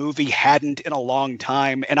way a movie hadn't in a long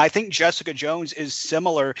time. And I think Jessica Jones is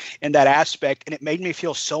similar in that aspect. And it made me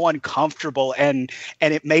feel so uncomfortable. And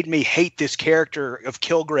it made me hate this character of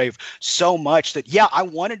Kilgrave so much that, I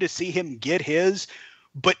wanted to see him get his.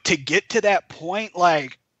 But to get to that point,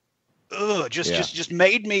 just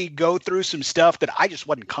made me go through some stuff that I just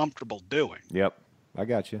wasn't comfortable doing. Yep. I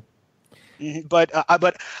got you. But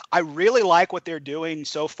I really like what they're doing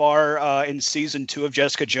so far in season 2 of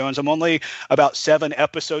Jessica Jones. I'm only about 7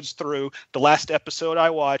 episodes through. The last episode I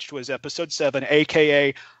watched was episode 7,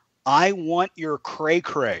 aka I Want Your Cray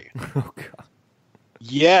Cray. Oh God.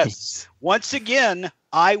 Yes. Once again,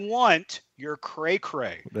 I want your cray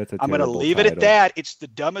cray. I'm going to leave it at that. It's the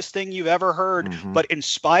dumbest thing you've ever heard. But in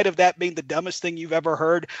spite of that being the dumbest thing you've ever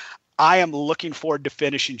heard, I am looking forward to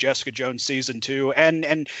finishing Jessica Jones season 2.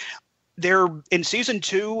 And they're in season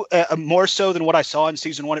 2 more so than what I saw in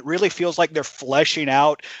season 1. It really feels like they're fleshing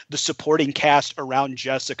out the supporting cast around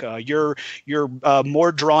Jessica. You're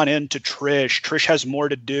more drawn into Trish. Trish has more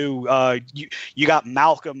to do. You got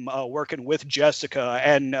Malcolm working with Jessica,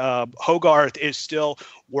 and Hogarth is still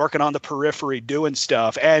working on the periphery doing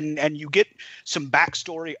stuff, and you get some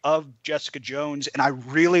backstory of Jessica Jones, and I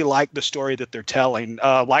really like the story that they're telling.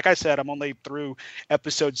 Like I said, I'm only through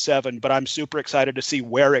episode 7, but I'm super excited to see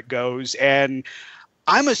where it goes, and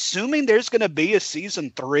I'm assuming there's going to be a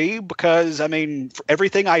season 3 because, I mean, for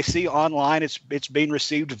everything I see online, it's being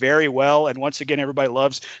received very well, and once again, everybody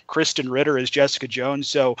loves Kristen Ritter as Jessica Jones,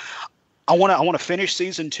 so I want to finish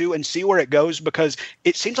season 2 and see where it goes, because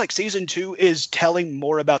it seems like season 2 is telling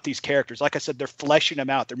more about these characters. Like I said, they're fleshing them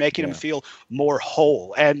out. They're making them feel more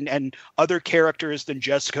whole, and other characters than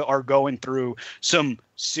Jessica are going through some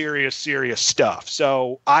serious stuff.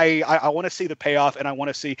 So I want to see the payoff, and I want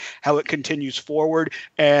to see how it continues forward.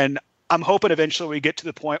 And I'm hoping eventually we get to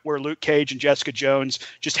the point where Luke Cage and Jessica Jones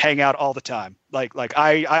just hang out all the time. Like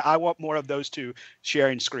I want more of those two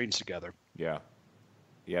sharing screens together. Yeah.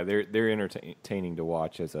 Yeah, they're entertaining to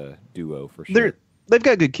watch as a duo for sure. They've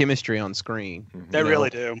got good chemistry on screen. Mm-hmm. They really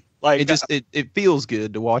do. Like it feels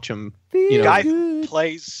good to watch them. Guy who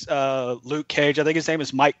plays Luke Cage, I think his name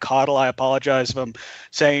is Mike Cottle. I apologize if I'm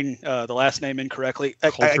saying the last name incorrectly.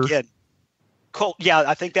 Again, Colt. Yeah,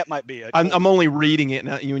 I think that might be it. I'm only reading it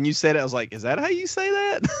now. When you said it, I was like, "Is that how you say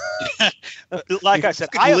that?" Like I said,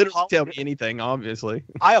 I literally tell me anything. Obviously,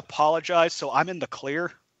 I apologize. So I'm in the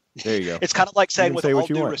clear. There you go. It's kind of like saying, can with say all what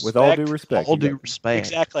you due want. respect. With all due respect. All due respect.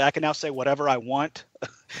 Exactly. I can now say whatever I want.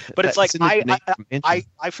 But it's like, I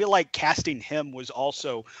feel like casting him was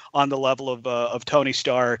also on the level of Tony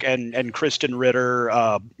Stark and Kristen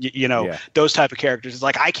Ritter, those type of characters. It's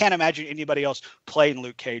like, I can't imagine anybody else playing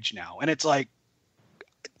Luke Cage now. And it's like,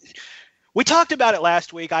 we talked about it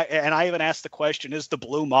last week, I even asked the question, is the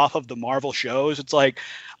Blue Moth of the Marvel shows? It's like,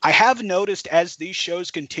 I have noticed as these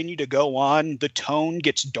shows continue to go on, the tone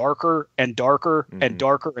gets darker and darker and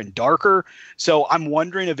darker and darker. So I'm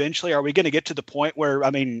wondering, eventually, are we going to get to the point where,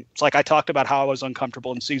 I mean, it's like I talked about how I was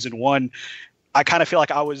uncomfortable in season 1. I kind of feel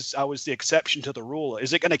like I was the exception to the rule.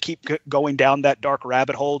 Is it going to keep going down that dark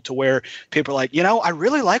rabbit hole to where people are like, I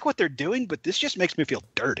really like what they're doing, but this just makes me feel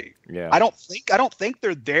dirty. Yeah. I don't think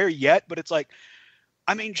they're there yet, but it's like,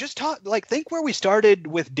 I mean, think where we started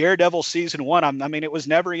with Daredevil season 1. I mean, it was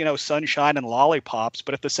never, sunshine and lollipops,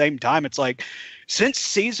 but at the same time, it's like,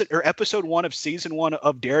 since episode 1 of season 1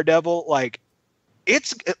 of Daredevil, like,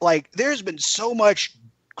 it's like there's been so much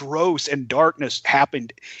gross and darkness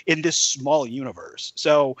happened in this small universe.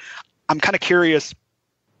 So I'm kind of curious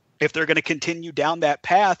if they're going to continue down that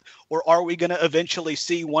path, or are we going to eventually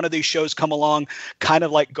see one of these shows come along kind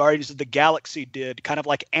of like Guardians of the Galaxy did, kind of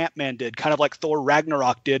like Ant-Man did, kind of like Thor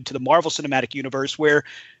Ragnarok did to the Marvel Cinematic Universe, where,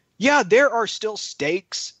 yeah, there are still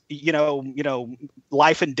stakes,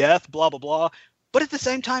 life and death, blah, blah, blah. But at the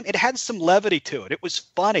same time, it had some levity to it. It was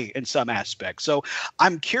funny in some aspects. So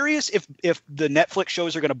I'm curious if the Netflix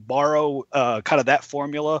shows are going to borrow kind of that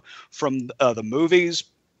formula from the movies.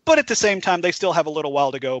 But at the same time, they still have a little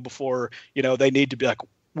while to go before, they need to be like,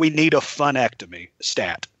 we need a funectomy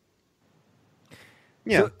stat.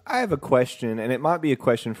 Yeah. So I have a question, and it might be a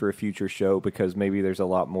question for a future show because maybe there's a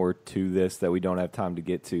lot more to this that we don't have time to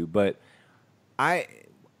get to. But I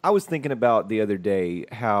was thinking about the other day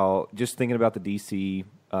how just thinking about the DC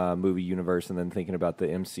movie universe and then thinking about the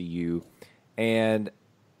MCU, and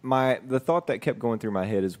the thought that kept going through my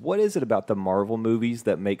head is, what is it about the Marvel movies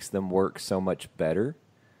that makes them work so much better?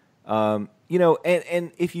 And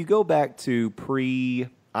if you go back to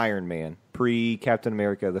pre-Iron Man, pre-Captain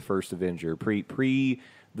America, the First Avenger, pre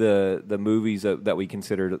the movies that we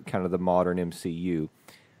consider kind of the modern MCU,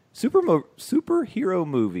 superhero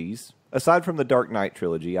movies, aside from the Dark Knight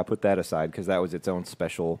trilogy, I put that aside because that was its own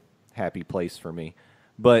special happy place for me.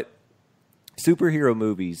 But superhero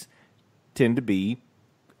movies tend to be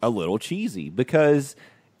a little cheesy because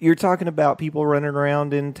you're talking about people running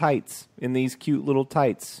around in tights, in these cute little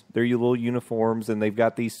tights. They're your little uniforms, and they've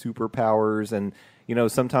got these superpowers, and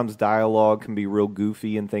sometimes dialogue can be real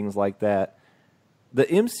goofy and things like that. The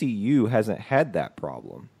MCU hasn't had that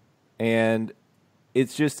problem, and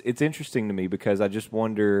it's interesting to me because I just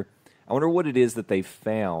wonder what it is that they've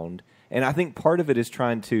found. And I think part of it is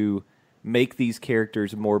trying to make these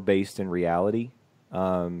characters more based in reality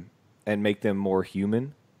and make them more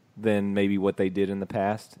human than maybe what they did in the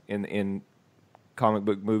past in comic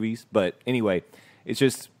book movies. But anyway, it's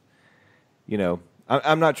just,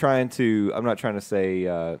 I'm not trying to say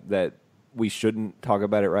that we shouldn't talk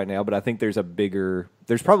about it right now, but I think there's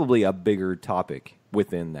probably a bigger topic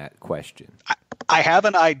within that question. I have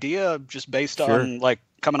an idea just based on like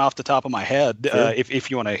coming off the top of my head. Sure.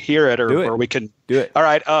 If you want to hear it, or we can do it. All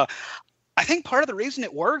right. I think part of the reason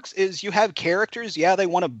it works is you have characters. Yeah, they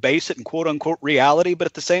want to base it in quote unquote reality, but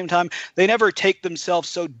at the same time, they never take themselves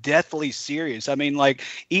so deathly serious. I mean, like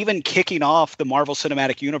even kicking off the Marvel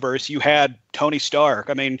Cinematic Universe, you had Tony Stark.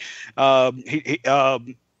 I mean,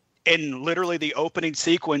 in literally the opening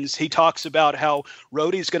sequence, he talks about how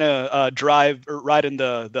Rhodey's going to ride in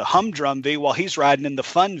the humdrum V while he's riding in the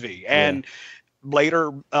fun V. And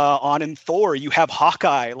later on in Thor, you have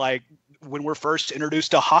Hawkeye, like when we're first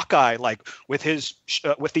introduced to Hawkeye, like with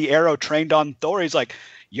the arrow trained on Thor, he's like,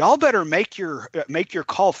 y'all better make your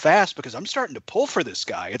call fast because I'm starting to pull for this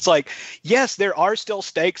guy. It's like, yes, there are still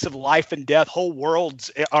stakes of life and death. Whole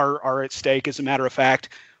worlds are at stake, as a matter of fact.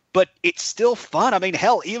 But it's still fun. I mean,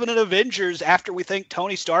 hell, even in Avengers, after we think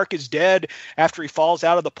Tony Stark is dead, after he falls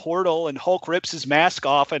out of the portal and Hulk rips his mask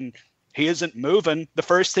off and he isn't moving, the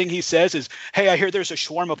first thing he says is, hey, I hear there's a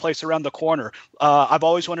shawarma place around the corner. I've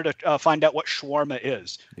always wanted to find out what shawarma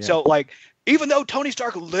is. Yeah. So, like, even though Tony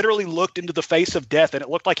Stark literally looked into the face of death and it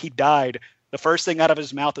looked like he died, the first thing out of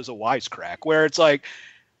his mouth is a wisecrack, where it's like,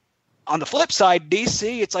 on the flip side,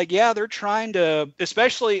 DC, it's like, yeah, they're trying to,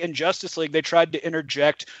 especially in Justice League, they tried to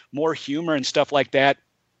interject more humor and stuff like that,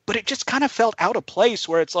 but it just kind of felt out of place,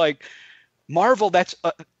 where it's like, Marvel, that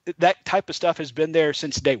type of stuff has been there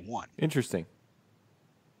since day one. Interesting.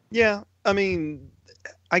 Yeah, I mean,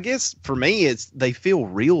 I guess for me, they feel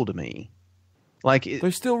real to me. Like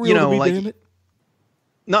they're still real to me, damn it.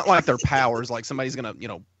 not like their powers, like somebody's gonna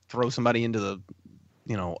throw somebody into the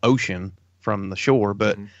ocean from the shore,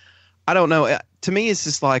 but I don't know. To me, it's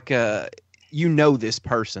just like this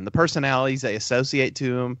person, the personalities they associate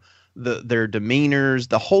to them, their demeanors,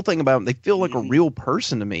 the whole thing about them, they feel like a real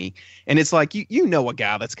person to me. And it's like you know a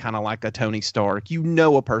guy that's kind of like a Tony Stark,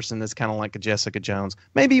 a person that's kind of like a Jessica Jones,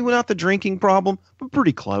 maybe not the drinking problem, but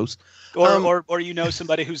pretty close. Or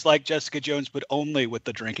somebody who's like Jessica Jones, but only with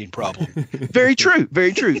the drinking problem. Very true.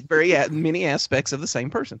 Very true. Very many aspects of the same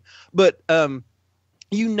person. But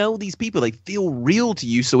these people, they feel real to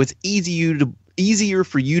you, so it's easier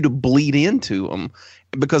for you to bleed into them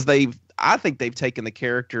because I think they've taken the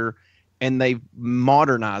character and they've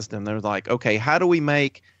modernized them. They're like, okay, how do we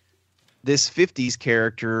make this 50s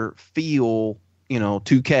character feel,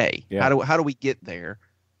 2K? Yeah. How do we get there?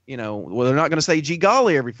 Well, they're not going to say "gee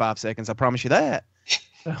golly" every 5 seconds. I promise you that.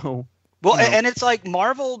 So, well, and it's like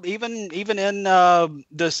Marvel, even in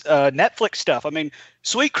this Netflix stuff. I mean,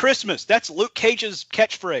 "Sweet Christmas." That's Luke Cage's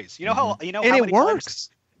catchphrase. You know how and how it many works. times?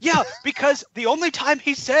 Yeah, because the only time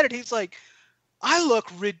he said it, he's like, "I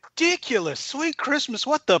look ridiculous. Sweet Christmas.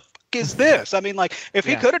 What the fuck is this?" I mean, like, if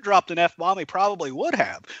he could have dropped an F-bomb, he probably would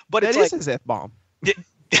have. But that is his F-bomb.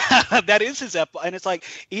 That is his F-bomb, and it's like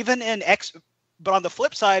even in X. But on the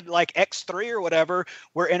flip side, like X3 or whatever,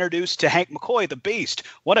 we're introduced to Hank McCoy, the Beast.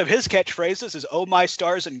 One of his catchphrases is "Oh my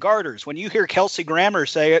stars and garters." When you hear Kelsey Grammer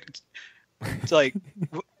say it, it's like,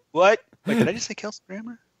 what? Wait, did I just say Kelsey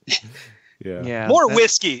Grammer? Yeah. More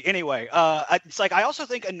whiskey. Anyway, it's like I also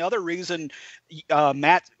think another reason,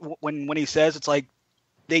 Matt, when he says it's like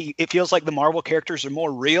it feels like the Marvel characters are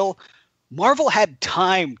more real. Marvel had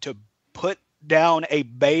time to put down a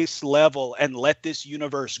base level and let this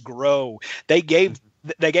universe grow. They gave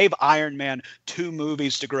Iron Man 2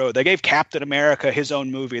 movies to grow. They gave Captain America his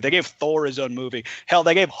own movie. They gave Thor his own movie. Hell,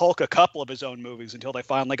 they gave Hulk a couple of his own movies until they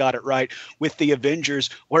finally got it right with the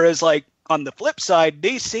Avengers. Whereas, like, on the flip side,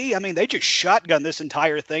 DC, I mean, they just shotgun this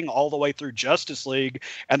entire thing all the way through Justice League,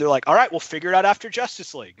 and they're like, all right, we'll figure it out after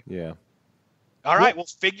Justice League. Yeah. All right, we'll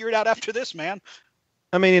figure it out after this, man.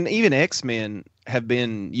 I mean, and even X-Men have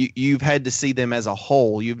been, you've had to see them as a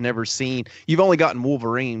whole. You've only gotten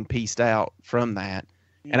Wolverine pieced out from that.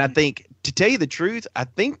 Mm-hmm. And I think, to tell you the truth, I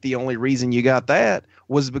think the only reason you got that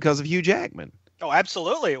was because of Hugh Jackman. Oh,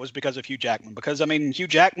 absolutely. It was because of Hugh Jackman. Because, I mean, Hugh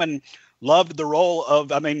Jackman loved the role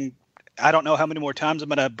of, I mean, I don't know how many more times I'm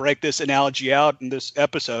going to break this analogy out in this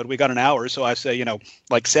episode. We got an hour, so I say,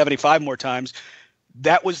 like 75 more times.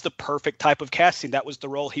 That was the perfect type of casting. That was the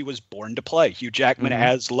role he was born to play. Hugh Jackman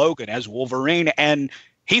as Logan, as Wolverine. And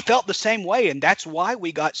he felt the same way. And that's why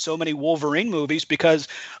we got so many Wolverine movies, because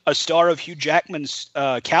a star of Hugh Jackman's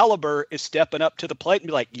caliber is stepping up to the plate and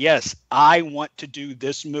be like, yes, I want to do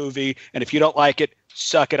this movie. And if you don't like it,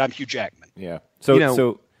 suck it. I'm Hugh Jackman. Yeah.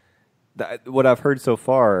 So what I've heard so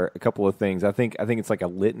far, a couple of things. I think it's like a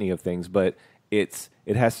litany of things, but it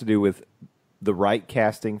has to do with the right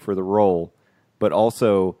casting for the role. But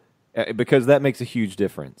also, because that makes a huge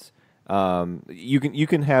difference. You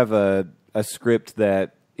can have a script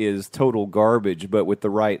that is total garbage, but with the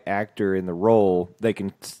right actor in the role, they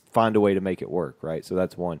can find a way to make it work, right? So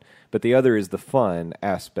that's one. But the other is the fun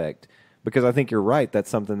aspect, because I think you're right. That's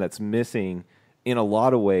something that's missing in a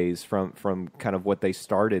lot of ways from kind of what they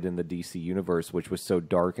started in the DC universe, which was so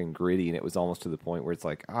dark and gritty, and it was almost to the point where it's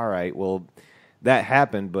like, all right, well, that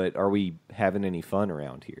happened, but are we having any fun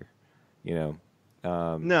around here?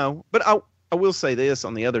 No, but I will say this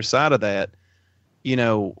on the other side of that,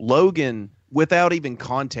 Logan, without even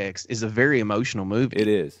context, is a very emotional movie. It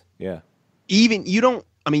is, yeah. Even you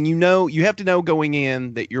have to know going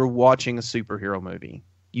in that you're watching a superhero movie.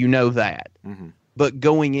 You know that. Mm-hmm. But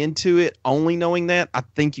going into it, only knowing that, I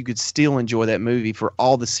think you could still enjoy that movie for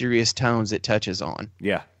all the serious tones it touches on.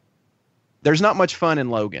 Yeah. There's not much fun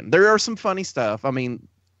in Logan. There are some funny stuff. I mean,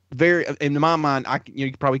 in my mind,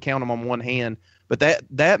 you could probably count them on one hand. But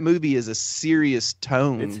that movie is a serious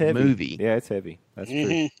tone movie. Yeah, it's heavy. That's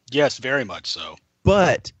true. Yes, very much so.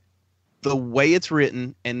 But the way it's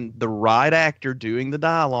written and the right actor doing the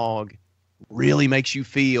dialogue really makes you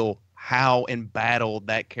feel how embattled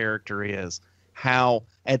that character is. How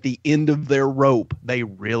at the end of their rope they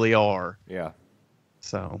really are. Yeah.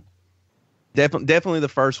 So definitely the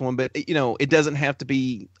first one. But, it doesn't have to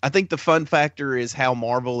be. I think the fun factor is how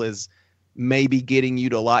Marvel is maybe getting you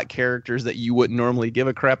to like characters that you wouldn't normally give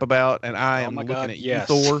a crap about, and I am looking at you,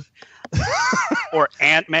 Thor. Or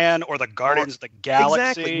Ant-Man, or the Guardians of the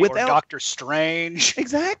Galaxy, exactly. or Doctor Strange.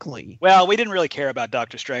 Exactly. Well, we didn't really care about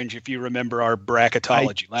Doctor Strange, if you remember our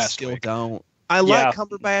bracketology last week. Don't. I like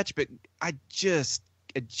Cumberbatch, but I just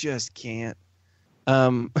can't.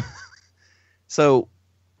 So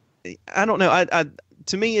I don't know. I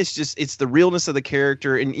to me, it's the realness of the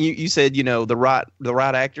character. And you said, the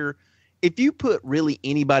right actor. If you put really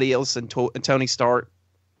anybody else in Tony Stark,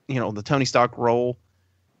 the Tony Stark role,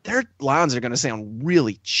 their lines are going to sound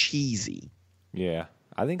really cheesy. Yeah,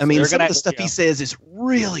 I think. I so. mean, some of the stuff he says is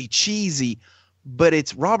really cheesy, but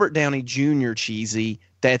it's Robert Downey Jr. cheesy.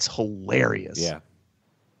 That's hilarious. Yeah.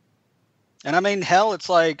 And I mean, hell, it's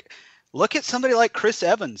like, look at somebody like Chris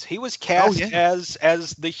Evans. He was cast as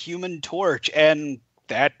the Human Torch, and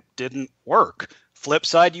that didn't work. Flip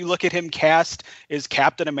side, you look at him cast as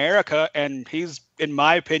Captain America, and he's, in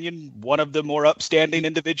my opinion, one of the more upstanding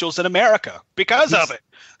individuals in America because of it.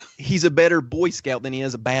 He's a better Boy Scout than he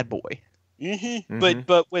is a bad boy. Mm-hmm.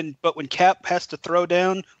 But when Cap has to throw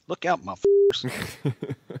down, look out,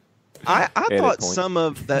 motherfuckers. I thought some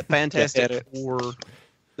of that Fantastic Four,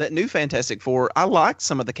 that new Fantastic Four, I liked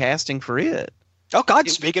some of the casting for it. Oh God!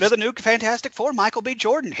 Speaking of the new Fantastic Four, Michael B.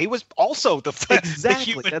 Jordan, he was also the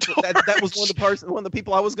exactly. That was one of the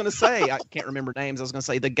people I was going to say. I can't remember names. I was going to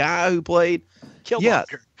say the guy who played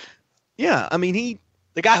Killmonger. Yeah. I mean,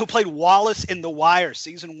 the guy who played Wallace in The Wire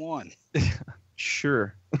season 1.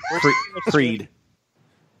 Sure. Creed.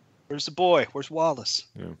 Where's the boy? Where's Wallace?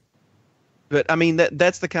 Yeah. But I mean,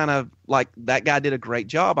 that's the kind of, like, that guy did a great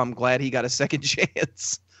job. I'm glad he got a second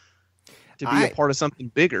chance to be a part of something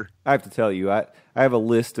bigger. I have to tell you, I have a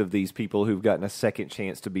list of these people who've gotten a second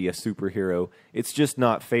chance to be a superhero. It's just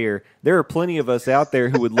not fair. There are plenty of us out there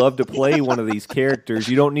who would love to play one of these characters.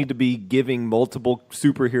 You don't need to be giving multiple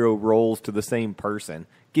superhero roles to the same person.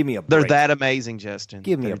 Give me a break. They're that amazing, Justin.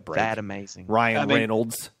 Give me a break. That amazing. Ryan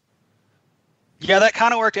Reynolds. Yeah, that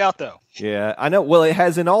kind of worked out, though. Yeah, I know. Well, it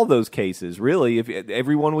has in all those cases, really. If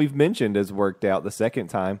everyone we've mentioned has worked out the second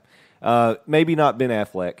time. Maybe not Ben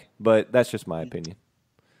Affleck, but that's just my opinion.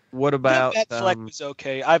 What about Ben Affleck was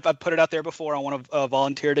okay. I've put it out there before. I want to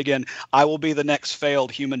volunteer it again. I will be the next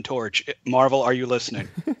failed Human Torch. Marvel, are you listening?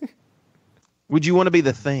 Would you want to be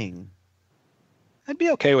the Thing? I'd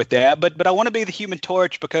be okay with that, but I want to be the Human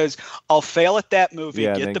Torch because I'll fail at that movie,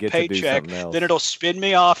 get the paycheck, then it'll spin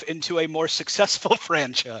me off into a more successful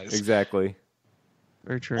franchise. Exactly.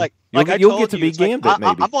 Very true. You'll get to be Gambit,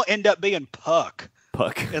 maybe. I'm going to end up being Puck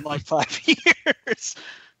in like 5 years.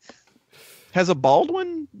 Has a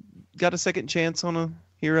Baldwin got a second chance on a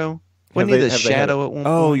hero? Wasn't he the Shadow at one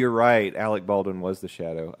point? Oh, you're right. Alec Baldwin was the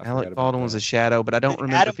Shadow. Alec Baldwin was a Shadow, but I don't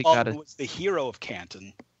remember if he got Baldwin was the hero of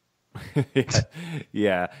Canton.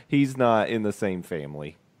 Yeah, he's not in the same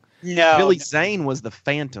family. No. Billy Zane was the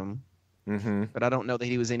Phantom, but I don't know that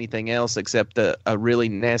he was anything else except a really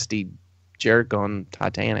nasty jerk on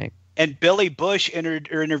Titanic. And Billy Bush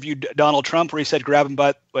interviewed Donald Trump where he said, grab him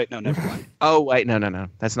by... Wait, no, never mind. Oh, wait, no.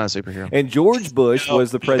 That's not a superhero. And George Bush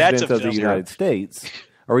was the president of the United States.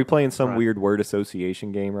 Are we playing some weird word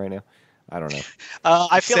association game right now? I don't know.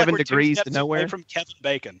 I feel 7 like we're degrees 2 steps to nowhere away from Kevin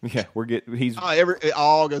Bacon. Yeah, he's... it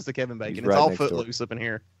all goes to Kevin Bacon. It's right all Footloose up in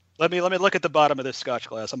here. Let me look at the bottom of this Scotch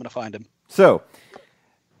glass. I'm going to find him. So,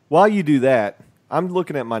 while you do that, I'm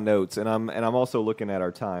looking at my notes, and I'm also looking at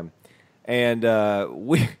our time. And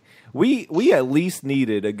we at least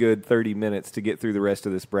needed a good 30 minutes to get through the rest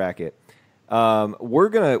of this bracket. We're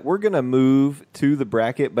gonna move to the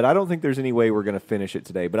bracket, but I don't think there's any way we're gonna finish it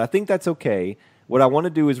today. But I think that's okay. What I want to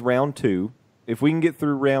do is round 2. If we can get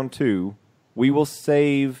through round 2, we will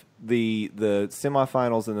save the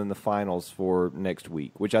semifinals and then the finals for next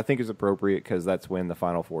week, which I think is appropriate because that's when the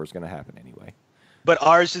Final Four is going to happen anyway. But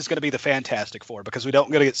ours is going to be the Fantastic Four because we don't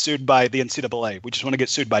want to get sued by the NCAA. We just want to get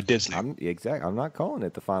sued by Disney. I'm not calling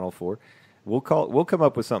it the Final Four. We'll come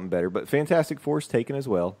up with something better. But Fantastic Four's taken as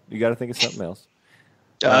well. You got to think of something else.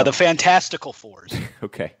 The Fantastical Fours.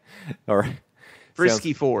 Okay, all right.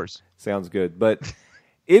 Frisky Fours. Sounds good. But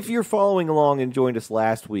if you're following along and joined us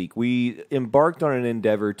last week, we embarked on an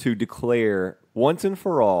endeavor to declare once and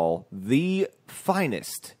for all the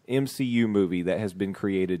finest MCU movie that has been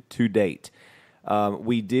created to date.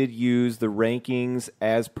 We did use the rankings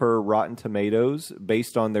as per Rotten Tomatoes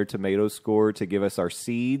based on their tomato score to give us our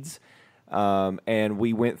seeds. And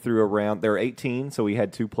we went through there are 18, so we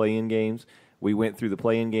had 2 play-in games. We went through the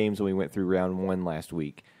play-in games, and we went through round 1 last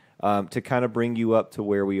week. To kind of bring you up to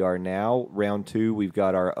where we are now, round 2, we've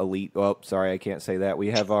got our elite. Oh, sorry, I can't say that.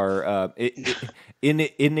 We have our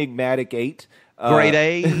enigmatic 8. Grade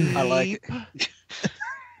A. I like it.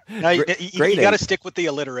 Now, you got to stick with the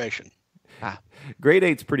alliteration. Grade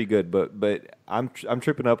 8's pretty good, but I'm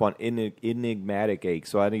tripping up on enigmatic 8,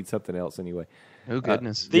 so I need something else anyway. Oh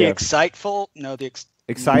goodness!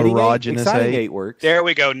 Exciting erogenous 8 works. There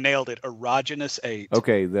we go, nailed it. Erogenous 8.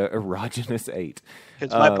 Okay, the erogenous 8.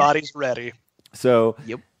 Because my body's ready. So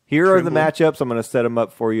Here are the Trembling. matchups. I'm going to set them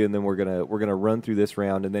up for you, and then we're gonna run through this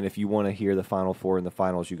round. And then if you want to hear the final four and the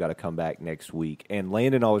finals, you got to come back next week. And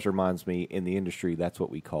Landon always reminds me, in the industry, that's what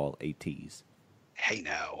we call a tease. Hey,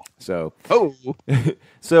 now. So, Oh,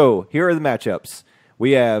 so here are the matchups.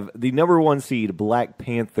 We have the number 1 seed Black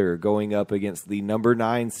Panther going up against the number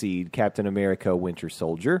 9 seed Captain America Winter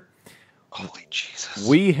Soldier. Holy Jesus.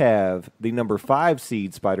 We have the number 5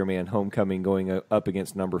 seed Spider-Man Homecoming going up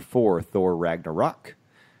against number 4 Thor Ragnarok.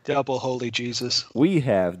 Double holy Jesus. We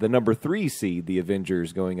have the number 3 seed The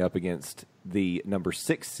Avengers going up against the number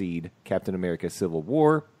 6 seed Captain America Civil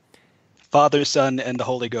War. Father, Son, and the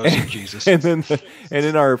Holy Ghost of Jesus. And then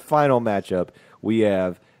in our final matchup, we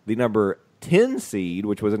have the number 10 seed,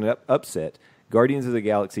 which was an upset, Guardians of the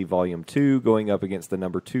Galaxy Volume 2 going up against the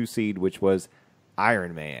number 2 seed, which was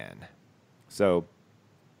Iron Man. So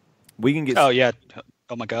we can get... Oh, yeah.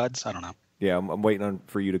 Oh, my gods. I don't know. Yeah, I'm waiting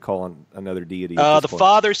for you to call on another deity. The point.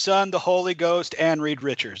 Father, Son, the Holy Ghost, and Reed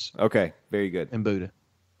Richards. Okay, very good. and Buddha.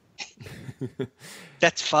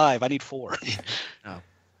 That's 5. I need 4.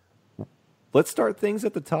 Let's start things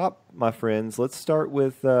at the top, my friends. Let's start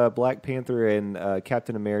with Black Panther and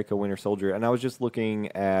Captain America Winter Soldier. And I was just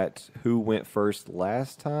looking at who went first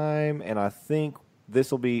last time, and I think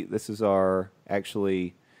this is our,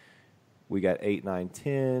 actually, we got 8, 9,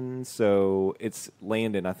 10. So it's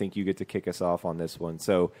Landon. I think you get to kick us off on this one.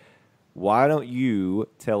 So why don't you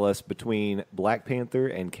tell us, between Black Panther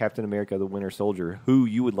and Captain America the Winter Soldier, who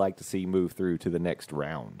you would like to see move through to the next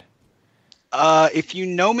round? If you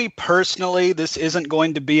know me personally, this isn't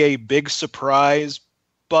going to be a big surprise,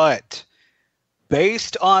 but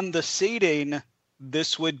based on the seeding,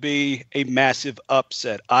 this would be a massive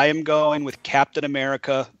upset. I am going with Captain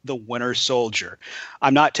America, the Winter Soldier.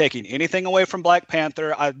 I'm not taking anything away from Black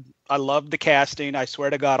Panther. I love the casting. I swear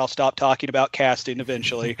to God, I'll stop talking about casting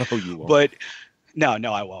eventually. Oh, you won't. But no,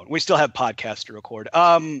 I won't. We still have podcasts to record.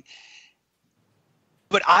 But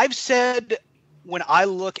I've said, when I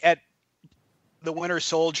look at the Winter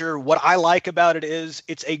Soldier, what I like about it is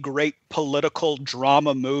it's a great political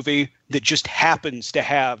drama movie that just happens to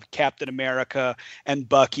have Captain America and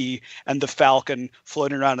Bucky and the Falcon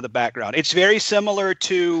floating around in the background. It's very similar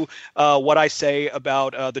to what I say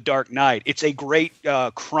about The Dark Knight. It's a great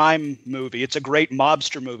crime movie. It's a great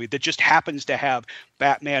mobster movie that just happens to have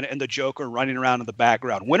Batman and the Joker running around in the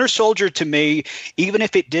background. Winter Soldier, to me, even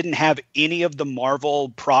if it didn't have any of the Marvel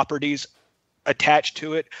properties attached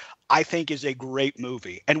to it, I think is a great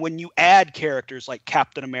movie. And when you add characters like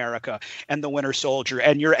Captain America and the Winter Soldier,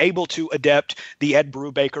 and you're able to adapt the Ed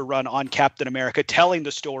Brubaker run on Captain America, telling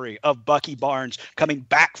the story of Bucky Barnes coming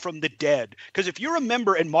back from the dead. Because if you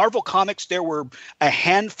remember, in Marvel Comics, there were a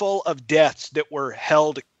handful of deaths that were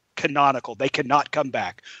held canonical. They could not come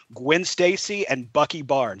back. Gwen Stacy and Bucky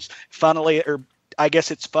Barnes. Funnily, I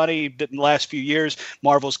guess it's funny that in the last few years,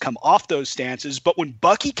 Marvel's come off those stances. But when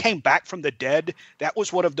Bucky came back from the dead, that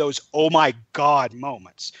was one of those, oh my God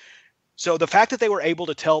moments. So the fact that they were able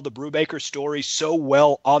to tell the Brubaker story so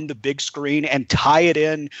well on the big screen and tie it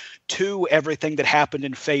in to everything that happened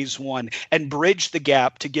in Phase 1 and bridge the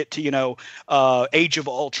gap to get to, Age of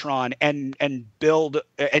Ultron and build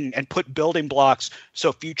and put building blocks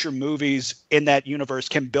so future movies in that universe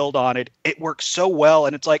can build on it. It works so well.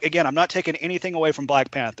 And it's like, again, I'm not taking anything away from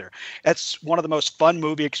Black Panther. That's one of the most fun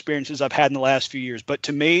movie experiences I've had in the last few years. But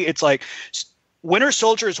to me, it's like, Winter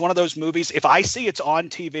Soldier is one of those movies, if I see it's on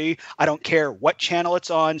TV, I don't care what channel it's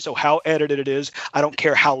on, so how edited it is. I don't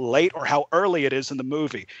care how late or how early it is in the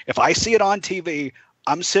movie. If I see it on TV,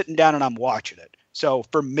 I'm sitting down and I'm watching it. So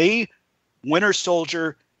for me, Winter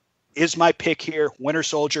Soldier is my pick here. Winter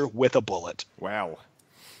Soldier with a bullet. Wow.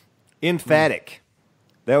 Emphatic.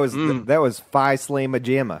 That was Phi Slamma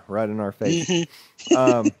Jamma right in our face.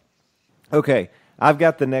 Okay. I've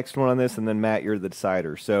got the next one on this, and then Matt, you're the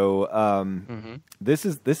decider. So this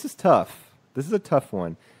is tough. This is a tough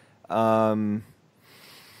one. I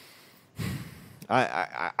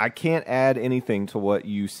can't add anything to what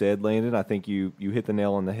you said, Landon. I think you hit the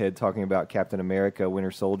nail on the head talking about Captain America,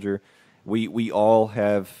 Winter Soldier. We all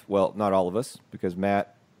have, well, not all of us, because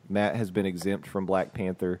Matt has been exempt from Black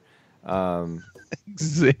Panther.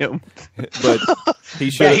 Exempt. But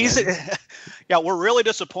he should. Yeah, we're really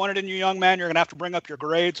disappointed in you, young man. You're going to have to bring up your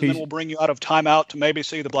grades, and then we'll bring you out of timeout to maybe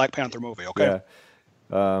see the Black Panther movie, okay?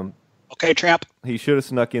 Yeah. Okay, champ? He should have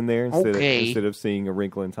snuck in there instead of seeing A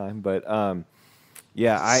Wrinkle in Time. But, I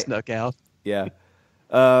snuck out. Yeah.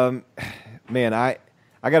 Man, I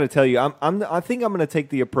got to tell you, I think I'm going to take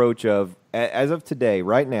the approach of, as of today,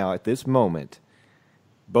 right now, at this moment,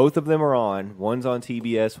 both of them are on. One's on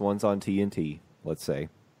TBS, one's on TNT, let's say,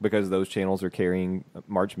 because those channels are carrying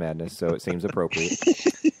March Madness, so it seems appropriate.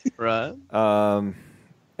 Right.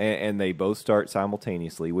 And they both start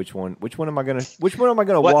simultaneously. Which one am I gonna watch?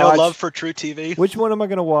 No love for True TV? Which one am I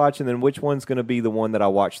gonna watch, and then which one's gonna be the one that I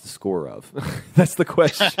watch the score of? That's the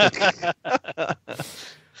question.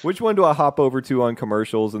 Which one do I hop over to on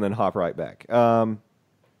commercials and then hop right back? Gosh,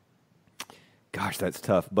 that's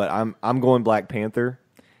tough. But I'm going Black Panther,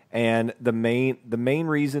 and the main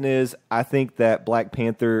reason is I think that Black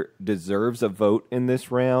Panther deserves a vote in this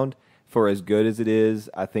round for as good as it is.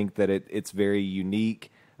 I think that it's very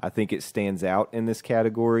unique. I think it stands out in this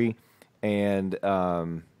category, and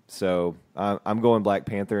so I'm going Black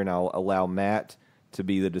Panther, and I'll allow Matt to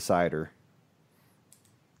be the decider.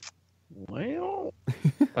 Well,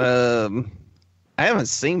 I haven't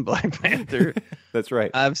seen Black Panther. That's right.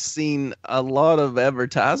 I've seen a lot of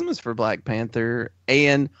advertisements for Black Panther,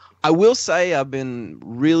 and I will say I've been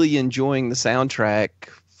really enjoying the soundtrack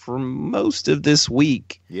for most of this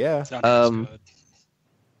week. Yeah. Soundtrack's good.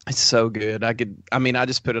 It's so good. I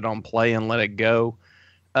just put it on play and let it go.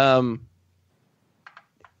 But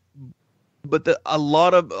a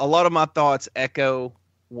lot of my thoughts echo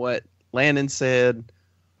what Landon said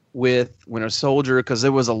with Winter Soldier, because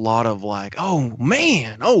there was a lot of like, oh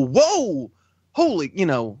man, oh whoa, holy,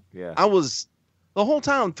 Yeah. I was the whole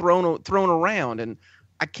time thrown around, and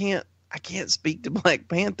I can't speak to Black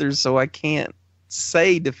Panther, so I can't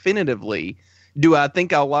say definitively. Do I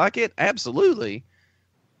think I'll like it? Absolutely.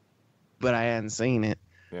 But I hadn't seen it.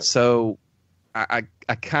 Yep. So I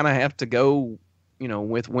kind of have to go,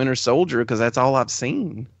 with Winter Soldier, because that's all I've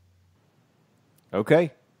seen.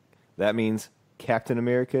 Okay. That means Captain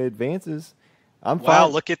America advances. I'm fine. Wow,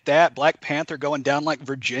 look at that. Black Panther going down like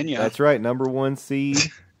Virginia. That's right. Number 1 seed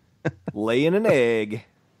laying an egg.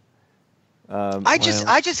 I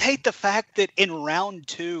just hate the fact that in round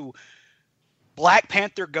 2, Black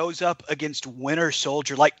Panther goes up against Winter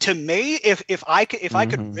Soldier. Like, to me, if I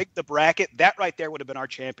could rig the bracket, that right there would have been our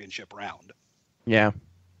championship round. Yeah.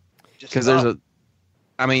 Because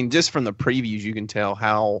just from the previews, you can tell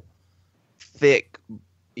how thick,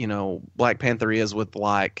 Black Panther is with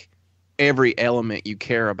like every element you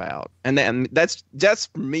care about. And then that's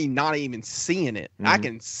for me not even seeing it. I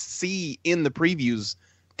can see in the previews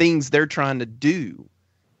things they're trying to do.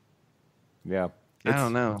 Yeah. I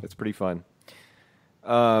don't know. It's pretty fun.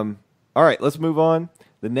 All right, let's move on.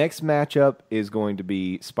 The next matchup is going to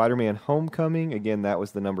be Spider-Man Homecoming. Again, that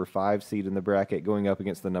was the number 5 seed in the bracket, going up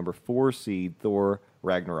against the number 4 seed, Thor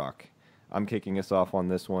Ragnarok. I'm kicking us off on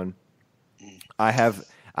this one. I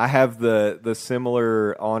have the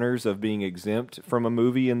similar honors of being exempt from a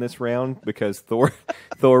movie in this round because Thor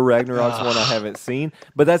Ragnarok's one I haven't seen.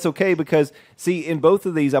 But that's okay because, see, in both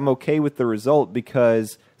of these, I'm okay with the result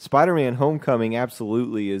because Spider-Man Homecoming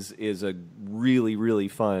absolutely is a really, really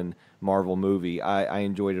fun Marvel movie. I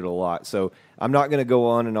enjoyed it a lot. So I'm not going to go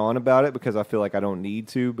on and on about it because I feel like I don't need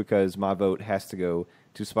to because my vote has to go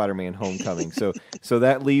to Spider-Man Homecoming. So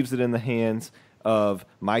that leaves it in the hands of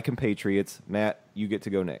my compatriots. Matt, you get to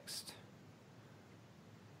go next.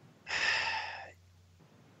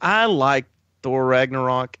 I like Thor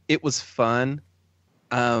Ragnarok. It was fun.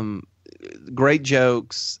 Great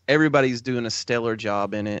jokes. Everybody's doing a stellar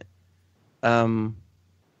job in it.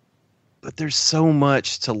 But there's so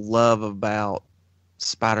much to love about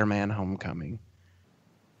Spider-Man Homecoming.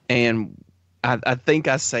 And I think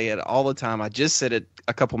I say it all the time. I just said it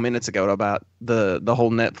a couple minutes ago about the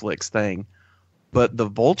whole Netflix thing. But the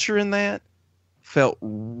Vulture in that felt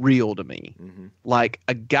real to me. Mm-hmm. Like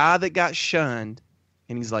a guy that got shunned,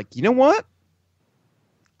 and he's like, you know what?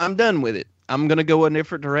 I'm done with it. I'm going to go a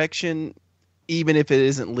different direction, even if it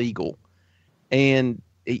isn't legal. And,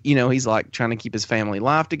 he's like trying to keep his family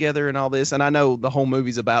life together and all this. And I know the whole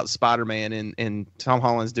movie's about Spider-Man, and Tom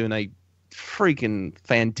Holland's doing a freaking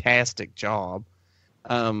fantastic job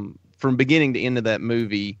from beginning to end of that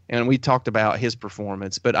movie. And we talked about his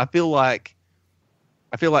performance, but I feel like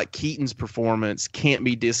Keaton's performance can't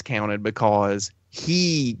be discounted because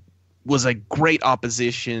he was a great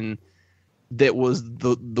opposition that was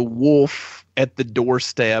the wolf at the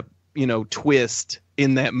doorstep, twist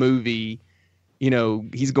in that movie.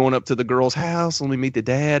 He's going up to the girl's house. Let me meet the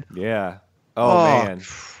dad. Yeah. Oh man.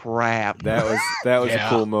 Crap. That was a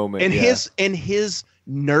cool moment. And his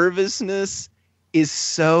nervousness is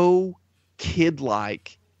so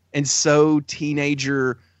kid-like and so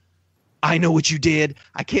teenager. I know what you did.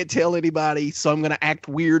 I can't tell anybody, so I'm going to act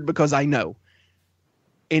weird because I know.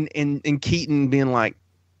 And Keaton being like,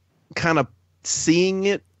 kind of seeing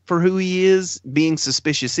it for who he is, being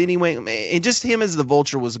suspicious anyway. And just him as the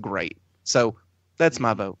Vulture was great. So that's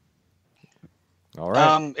my vote. All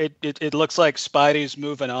right. It looks like Spidey's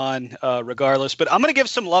moving on, regardless. But I'm going to give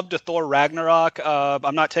some love to Thor Ragnarok.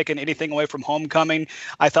 I'm not taking anything away from Homecoming.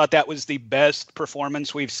 I thought that was the best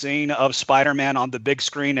performance we've seen of Spider-Man on the big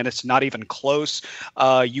screen, and it's not even close.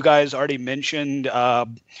 You guys already mentioned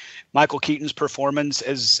Michael Keaton's performance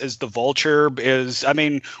as the Vulture is. I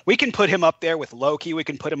mean, we can put him up there with Loki. We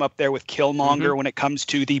can put him up there with Killmonger when it comes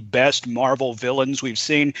to the best Marvel villains we've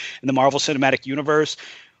seen in the Marvel Cinematic Universe.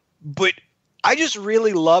 But I just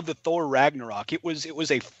really love the Thor Ragnarok. It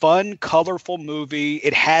was a fun, colorful movie.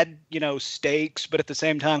 It had, stakes, but at the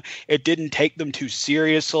same time, it didn't take them too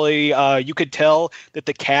seriously. You could tell that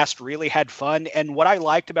the cast really had fun. And what I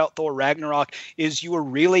liked about Thor Ragnarok is you were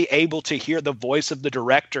really able to hear the voice of the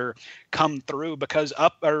director come through, because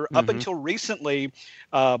up until recently,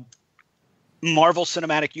 Marvel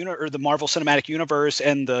Cinematic the Marvel Cinematic Universe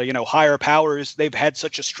and the higher powers, they've had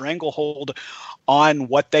such a stranglehold on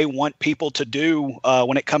what they want people to do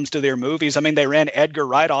when it comes to their movies. I mean, they ran Edgar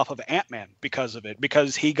Wright off of Ant-Man because of it,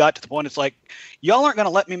 because he got to the point, it's like, y'all aren't going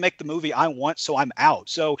to let me make the movie I want, so I'm out.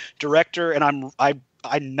 So director, and I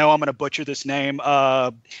know I'm going to butcher this name.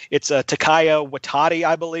 It's Taika Waititi,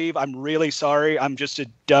 I believe. I'm really sorry. I'm just a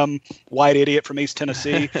dumb white idiot from East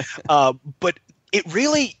Tennessee. But it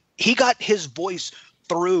really, he got his voice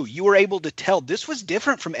through. You were able to tell this was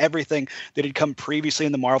different from everything that had come previously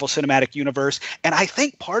in the Marvel Cinematic Universe. And I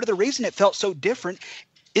think part of the reason it felt so different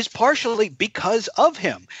is partially because of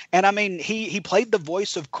him. And I mean, he played the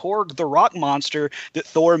voice of Korg, the rock monster that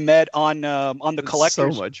Thor met on the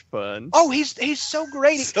Collectors. So much fun. Oh, he's so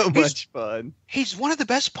great. Much fun. He's one of the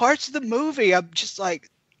best parts of the movie. I'm just like,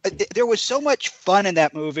 there was so much fun in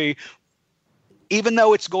that movie. Even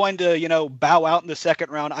though it's going to, bow out in the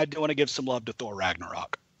second round, I do want to give some love to Thor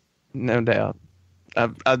Ragnarok. No doubt.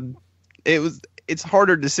 It's a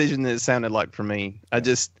harder decision than it sounded like for me.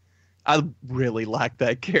 I really liked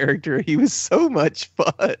that character. He was so much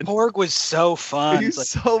fun. Korg was so fun. He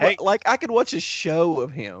was I could watch a show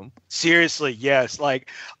of him. Seriously, yes. Like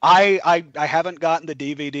I haven't gotten the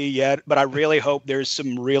DVD yet, but I really hope there's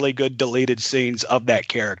some really good deleted scenes of that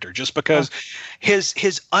character, just because his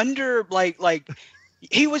under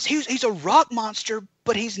he's a rock monster,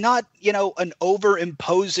 but he's not, an over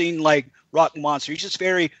imposing rock monster. He's just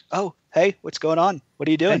very, oh, hey, what's going on? What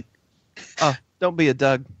are you doing? Hey. Oh, don't be a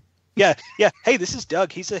Doug. Yeah. Hey, this is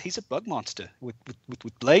Doug. He's a bug monster with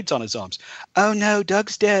blades on his arms. Oh no,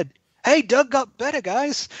 Doug's dead. Hey, Doug got better,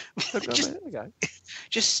 guys.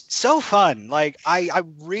 Just so fun. Like I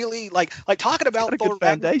really like talking about Thor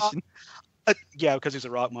Foundation. Yeah, because he's a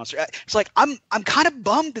rock monster. It's like I'm kind of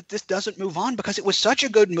bummed that this doesn't move on, because it was such a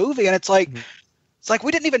good movie, and it's like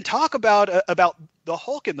we didn't even talk about the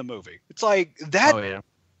Hulk in the movie. It's like that. Oh yeah.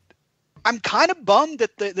 I'm kind of bummed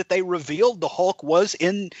that they revealed the Hulk was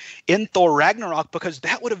in Thor Ragnarok, because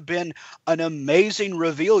that would have been an amazing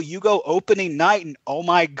reveal. You go opening night and, oh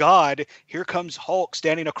my God, here comes Hulk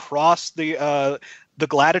standing across the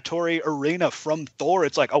gladiatory arena from Thor.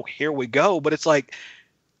 It's like, oh, here we go. But it's like,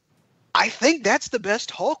 I think that's the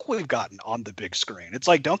best Hulk we've gotten on the big screen. It's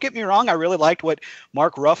like, don't get me wrong, I really liked what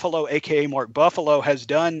Mark Ruffalo, aka Mark Buffalo, has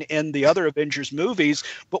done in the other Avengers movies,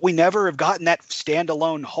 but we never have gotten that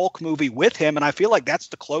standalone Hulk movie with him, and I feel like that's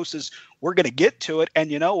the closest we're going to get to it.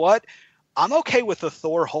 And you know what? I'm okay with the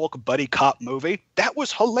Thor Hulk buddy cop movie. That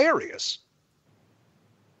was hilarious.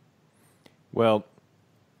 Well,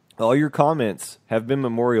 all your comments have been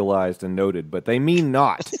memorialized and noted, but they mean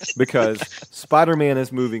not, because Spider-Man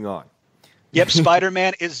is moving on. Yep,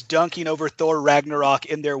 Spider-Man is dunking over Thor Ragnarok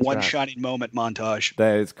in their one shining moment montage.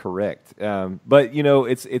 That is correct. But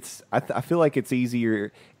it's. I feel like it's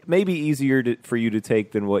easier, maybe easier for you to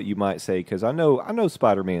take than what you might say, because I know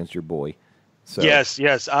Spider-Man's your boy. So.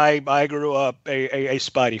 Yes. I grew up a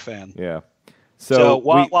Spidey fan. Yeah. So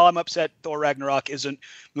while I'm upset Thor Ragnarok isn't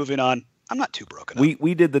moving on, I'm not too broken up.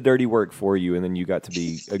 We did the dirty work for you, and then you got to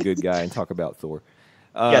be a good guy and talk about Thor.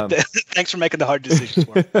 Thanks for making the hard decisions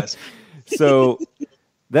for me, guys. So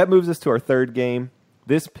that moves us to our third game.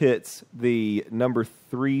 This pits the number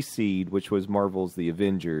 3 seed, which was Marvel's The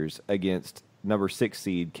Avengers, against number 6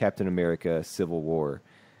 seed Captain America Civil War.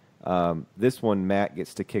 This one, Matt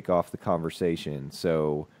gets to kick off the conversation.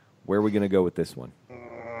 So where are we going to go with this one?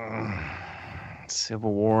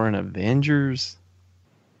 Civil War and Avengers?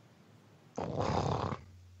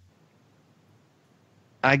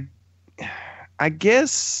 I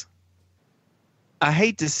guess... I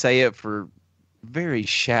hate to say it for very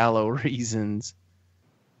shallow reasons,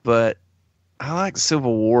 but I like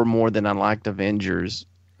Civil War more than I liked Avengers.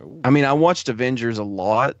 Ooh. I mean, I watched Avengers a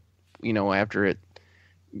lot, after it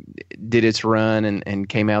did its run and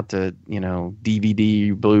came out to,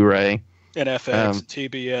 DVD, Blu-ray. And FX, and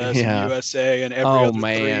TBS, yeah. and USA, and every Oh, other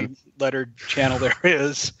man. three-lettered channel there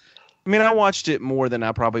is. I mean, I watched it more than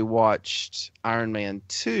I probably watched Iron Man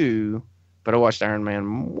 2, but I watched Iron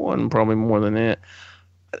Man 1 probably more than it.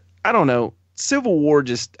 I don't know. Civil War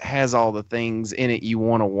just has all the things in it you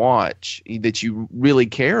want to watch that you really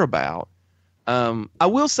care about. I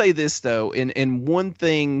will say this, though, and one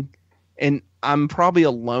thing, and I'm probably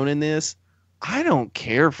alone in this, I don't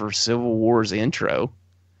care for Civil War's intro.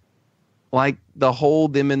 Like the whole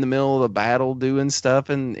them in the middle of the battle doing stuff,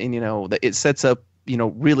 and you know, it sets up, you know,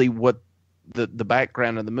 really what the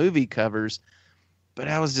background of the movie covers. But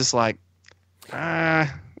I was just like, I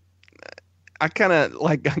kind of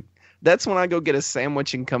like, that's when I go get a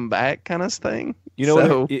sandwich and come back kind of thing. You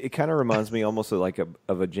know, it kind of reminds me almost of like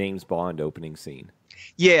of a James Bond opening scene.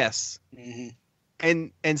 Yes. Mm-hmm.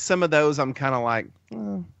 And some of those I'm kind of like,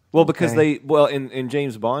 well, because in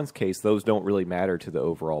James Bond's case, those don't really matter to the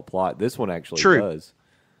overall plot. This one actually does.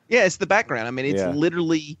 Yeah, it's the background. I mean, it's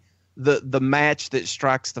literally the match that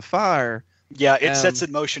strikes the fire. Yeah, it sets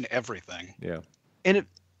in motion everything. Yeah. And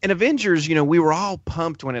Avengers, you know, we were all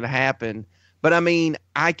pumped when it happened, but I mean,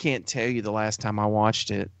 I can't tell you the last time I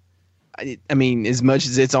watched it. I mean, as much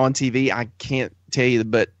as it's on TV, I can't tell you,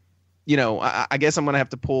 but you know, I guess I'm going to have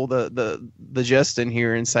to pull the Justin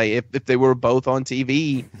here and say if they were both on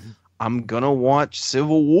TV, I'm going to watch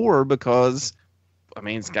Civil War because, I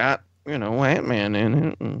mean, it's got, you know, Ant-Man in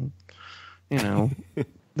it. And, you know,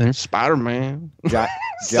 there's Spider-Man. Giant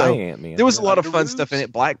Ant-Man. There was a lot of fun stuff in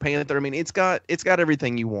it. Black Panther. I mean, it's got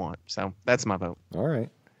everything you want. So that's my vote. All right.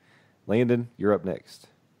 Landon, you're up next.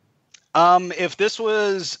 If this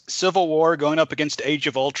was Civil War going up against Age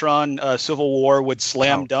of Ultron, Civil War would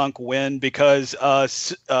slam dunk win because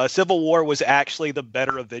Civil War was actually the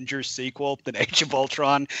better Avengers sequel than Age of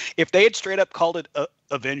Ultron. If they had straight up called it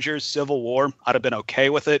Avengers Civil War, I'd have been okay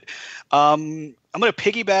with it. I'm going to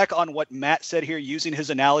piggyback on what Matt said here using his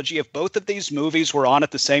analogy. If both of these movies were on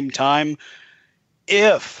at the same time,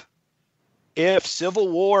 if Civil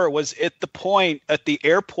War was at the point at the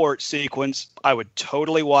airport sequence, I would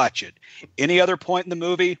totally watch it. Any other point in the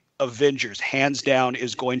movie, Avengers, hands down,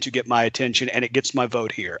 is going to get my attention, and it gets my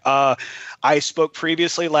vote here. I spoke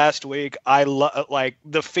previously last week. I like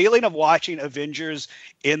the feeling of watching Avengers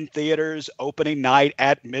in theaters opening night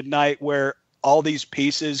at midnight, where all these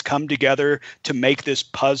pieces come together to make this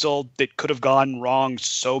puzzle that could have gone wrong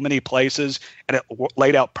so many places, and it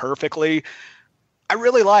laid out perfectly. I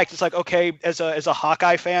really liked. It's like, okay, as a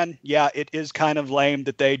Hawkeye fan, yeah, it is kind of lame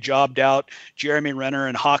that they jobbed out Jeremy Renner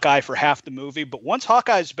and Hawkeye for half the movie. But once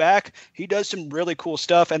Hawkeye's back, he does some really cool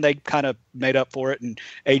stuff, and they kind of made up for it in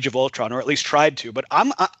Age of Ultron, or at least tried to. But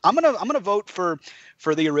I'm gonna vote for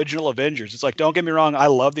the original Avengers. It's like, don't get me wrong, I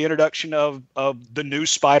love the introduction of the new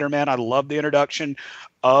Spider-Man. I love the introduction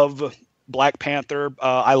of Black Panther.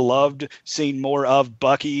 I loved seeing more of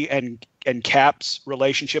Bucky and Cap's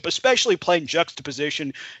relationship, especially playing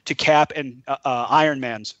juxtaposition to Cap and Iron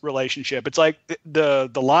Man's relationship. It's like the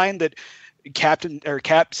line that Cap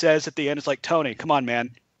says at the end is like, Tony, come on,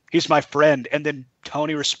 man, he's my friend. And then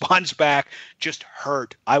Tony responds back, just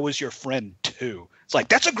hurt. I was your friend too. It's like,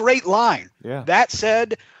 that's a great line. Yeah. That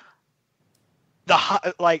said,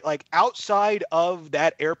 like outside of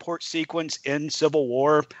that airport sequence in Civil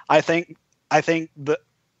War, I think the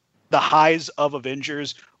highs of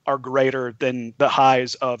Avengers are greater than the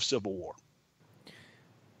highs of Civil War.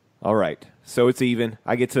 All right, so it's even.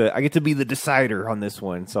 I get to be the decider on this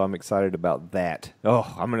one, so I'm excited about that.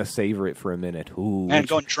 Oh, I'm gonna savor it for a minute. Ooh, and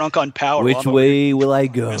going drunk on power. Which way will I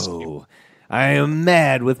go? I am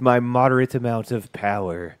mad with my moderate amount of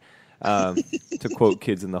power. To quote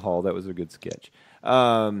Kids in the Hall, that was a good sketch.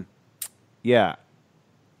 Yeah.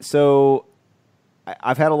 So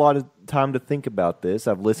I've had a lot of time to think about this.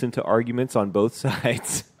 I've listened to arguments on both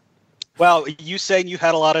sides. Well, you saying you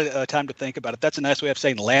had a lot of time to think about it, that's a nice way of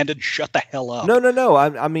saying, Landon, shut the hell up. No.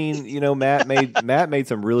 I mean, you know, Matt made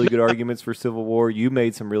some really good arguments for Civil War. You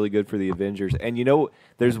made some really good for the Avengers. And, you know,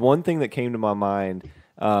 there's one thing that came to my mind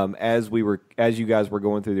as you guys were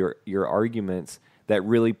going through your arguments that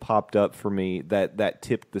really popped up for me that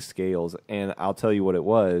tipped the scales. And I'll tell you what it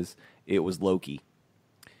was. It was Loki.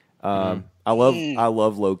 I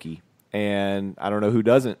love Loki. And I don't know who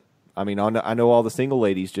doesn't. I mean, I know all the single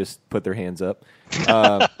ladies just put their hands up.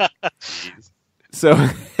 So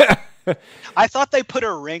I thought they put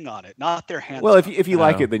a ring on it, not their hands. Well, if you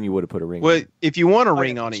like it, then you would have put a ring. Well, if you want a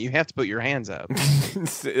ring on it, you have to put your hands up.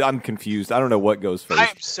 I'm confused. I don't know what goes first.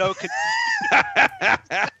 I'm so confused.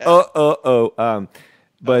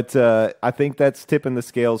 But I think that's tipping the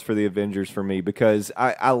scales for the Avengers for me because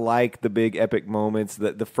I like the big epic moments.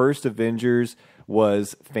 The first Avengers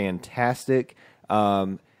was fantastic.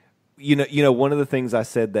 One of the things I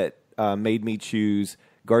said that made me choose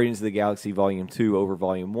Guardians of the Galaxy Volume 2 over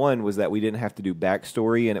Volume 1 was that we didn't have to do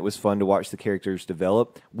backstory and it was fun to watch the characters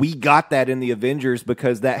develop. We got that in the Avengers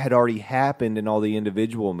because that had already happened in all the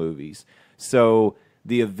individual movies. So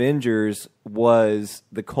the Avengers was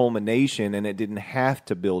the culmination and it didn't have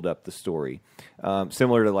to build up the story.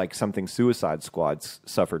 Similar to like something Suicide Squad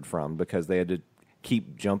suffered from because they had to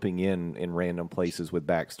keep jumping in random places with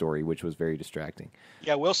backstory, which was very distracting.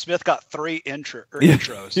 Yeah, Will Smith got 3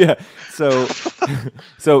 intros. Yeah.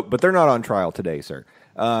 So, but they're not on trial today, sir.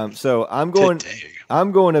 So I'm going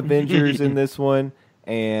Avengers in this one,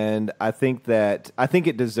 and I think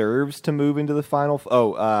it deserves to move into the final.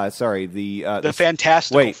 The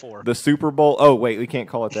Fantastical Four, the Super Bowl. Oh wait, we can't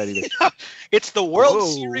call it that either. It's the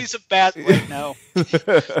World Series of basketball. No,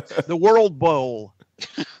 the World Bowl.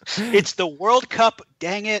 It's the World Cup.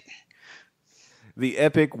 Dang it! The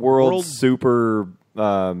Epic World Super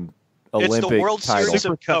Olympic it's the World title. Series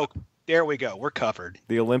of Coke. There we go. We're covered.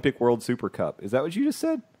 The Olympic World Super Cup. Is that what you just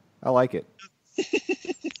said? I like it.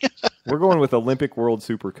 We're going with Olympic World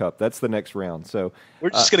Super Cup. That's the next round. So we're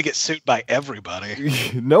just going to get sued by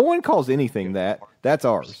everybody. No one calls anything that. That's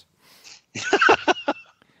ours.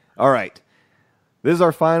 All right. This is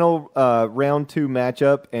our final round 2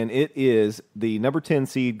 matchup, and it is the number 10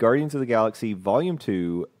 seed Guardians of the Galaxy Volume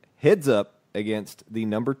 2 heads up against the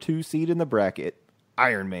number 2 seed in the bracket,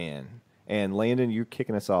 Iron Man. And Landon, you're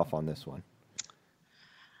kicking us off on this one.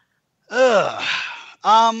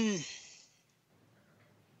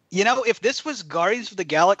 If this was Guardians of the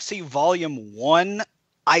Galaxy Volume 1,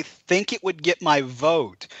 I think it would get my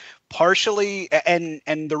vote. Partially, and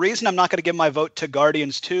the reason I'm not going to give my vote to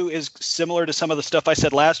Guardians 2 is similar to some of the stuff I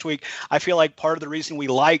said last week. I feel like part of the reason we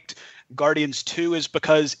liked Guardians 2 is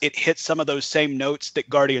because it hit some of those same notes that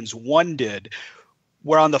Guardians 1 did.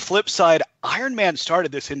 Where on the flip side, Iron Man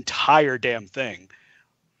started this entire damn thing.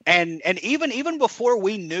 And even before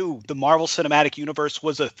we knew the Marvel Cinematic Universe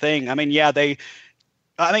was a thing,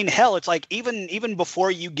 hell, it's like even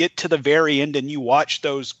before you get to the very end and you watch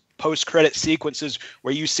those post-credit sequences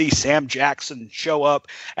where you see Sam Jackson show up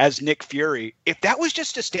as Nick Fury, if that was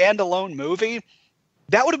just a standalone movie,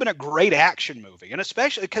 that would have been a great action movie. And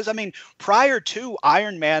especially because, prior to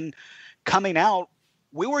Iron Man coming out,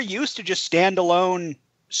 we were used to just standalone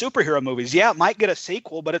superhero movies. Yeah, it might get a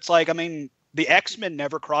sequel, but it's like, the X-Men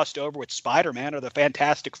never crossed over with Spider-Man or the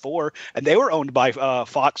Fantastic Four, and they were owned by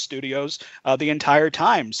Fox Studios the entire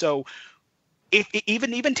time. So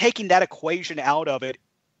even taking that equation out of it,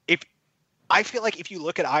 I feel like if you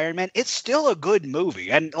look at Iron Man, it's still a good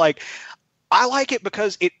movie. And I like it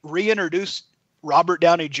because it reintroduced Robert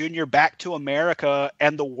Downey Jr. back to America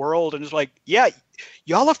and the world. And it's like, yeah,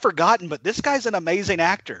 y'all have forgotten, but this guy's an amazing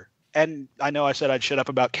actor. And I know I said I'd shut up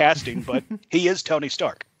about casting, but he is Tony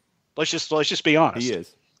Stark. Let's just be honest. He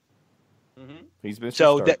is. Mm-hmm. He's Mr.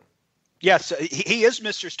 Stark. Yes, he is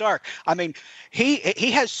Mr. Stark.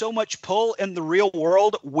 He has so much pull in the real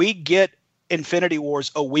world. We get Infinity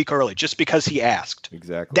Wars a week early just because he asked.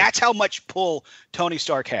 Exactly. That's how much pull Tony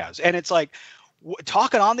Stark has. And it's like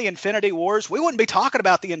talking on the Infinity Wars, we wouldn't be talking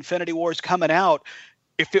about the Infinity Wars coming out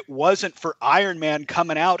if it wasn't for Iron Man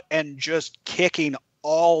coming out and just kicking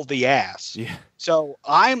all the ass. Yeah. So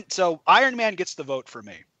Iron Man gets the vote for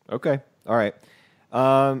me. Okay. All right.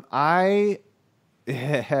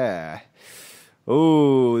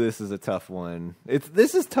 Oh, this is a tough one.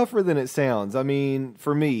 This is tougher than it sounds.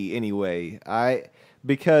 For me anyway.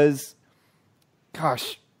 Because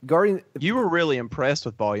Guardian. You were really impressed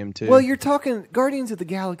with Volume 2. Well, you're talking Guardians of the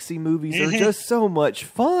Galaxy movies are just so much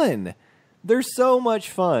fun. They're so much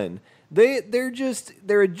fun. They're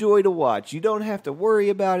a joy to watch. You don't have to worry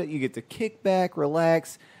about it. You get to kick back,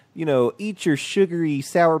 relax, eat your sugary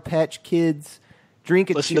Sour Patch Kids.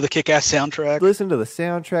 Listen to the kick-ass soundtrack. Listen to the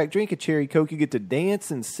soundtrack. Drink a cherry Coke. You get to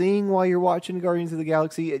dance and sing while you're watching Guardians of the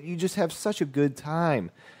Galaxy. You just have such a good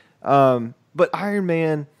time. But Iron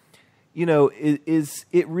Man,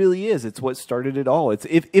 it really is. It's what started it all. It's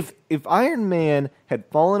if Iron Man had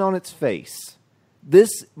fallen on its face,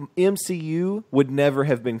 this MCU would never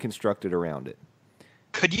have been constructed around it.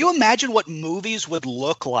 Could you imagine what movies would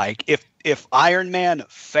look like if Iron Man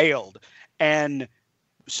failed and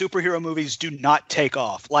superhero movies do not take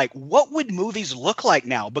off? Like, what would movies look like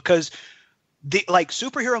now? Because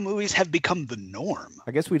superhero movies have become the norm.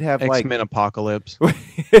 I guess we'd have X-Men Apocalypse.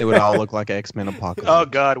 It would all look like X-Men Apocalypse. Oh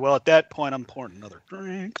God! Well, at that point, I'm pouring another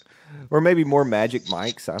drink. Or maybe more Magic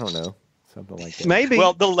Mikes. I don't know. Something like that. Maybe.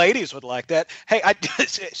 Well, the ladies would like that. Hey,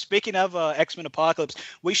 speaking of X-Men Apocalypse,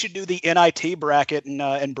 we should do the NIT bracket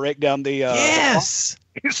and break down the yes.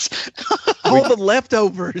 the All the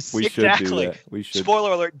leftovers. We should do that. We should.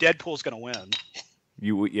 Spoiler alert: Deadpool's going to win.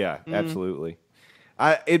 Absolutely.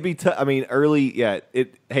 It'd be tough. I mean, early,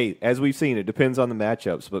 Hey, as we've seen, it depends on the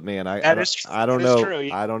matchups. But man, I don't know. True.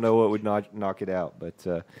 I don't know what would knock it out.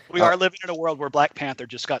 But we are living in a world where Black Panther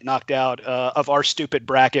just got knocked out of our stupid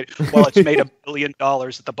bracket, while it's made $1 billion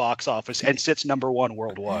at the box office and sits #1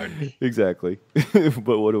 worldwide. Exactly.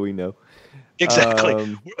 But what do we know?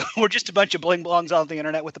 Exactly. We're just a bunch of bling blongs on the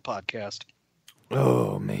internet with the podcast.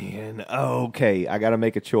 Oh man. Okay, I got to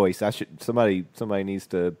make a choice. Somebody needs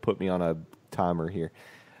to put me on a timer here.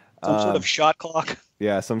 Some sort of shot clock.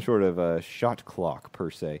 Yeah, some sort of shot clock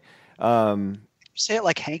per se. Say it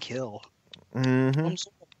like Hank Hill. Mm-hmm. Some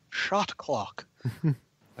sort of shot clock.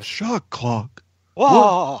 A shot clock.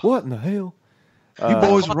 Whoa! What in the hell? You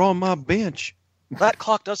boys are on my bench. That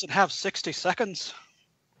clock doesn't have 60 seconds.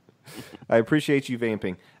 I appreciate you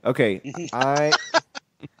vamping. Okay, I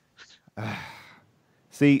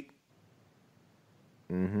see.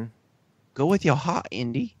 Mm-hmm. Go with your hot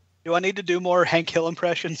Indy. Do I need to do more Hank Hill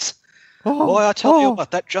impressions? Oh, Boy, I tell you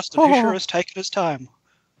what, that Justin he sure has taken his time.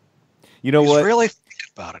 You know He's what? really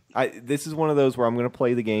thinking about it. This is one of those where I'm going to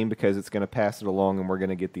play the game because it's going to pass it along, and we're going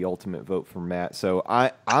to get the ultimate vote from Matt. So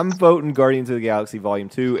I'm voting Guardians of the Galaxy Volume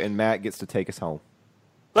 2, and Matt gets to take us home.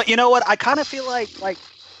 But you know what? I kind of feel like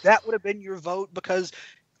that would have been your vote because,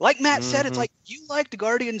 like Matt said, it's like you liked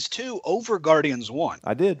Guardians 2 over Guardians 1.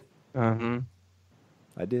 I did. Uh-huh.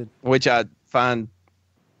 I did. Which I find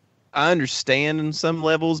I understand in some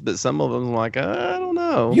levels, but some of them I'm like, I don't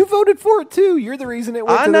know. You voted for it too. You're the reason it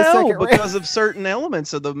went I to the second know round. because of certain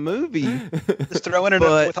elements of the movie. Just throwing it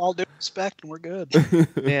up with all due respect, and we're good.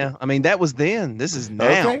 Yeah, I mean that was then. This is now.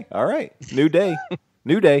 Okay, all right. New day.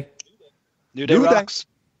 New day. New Day rocks.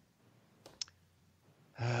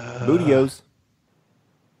 Bootios.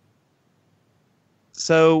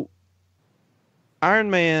 So,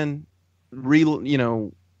 Iron Man,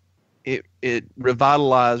 it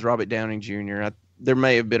revitalized Robert Downey Jr. There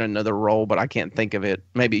may have been another role, but I can't think of it.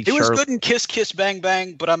 Maybe he was good in Kiss Kiss Bang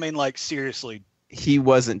Bang, but I mean, like seriously, he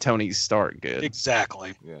wasn't Tony Stark good.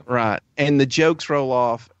 Exactly. Yeah. Right, and the jokes roll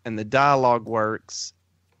off, and the dialogue works.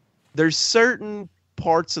 There's certain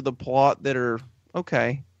parts of the plot that are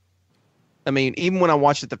okay. I mean, even when I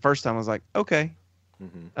watched it the first time, I was like, okay,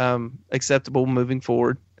 acceptable moving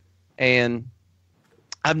forward. And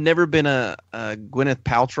I've never been a Gwyneth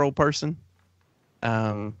Paltrow person.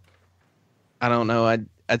 I don't know. I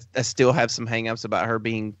still have some hang-ups about her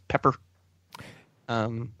being Pepper.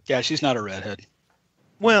 Yeah, she's not a redhead.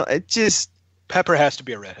 Well, it just... Pepper has to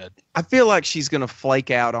be a redhead. I feel like she's going to flake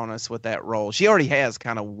out on us with that role. She already has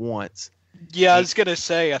kind of once. Yeah, I was going to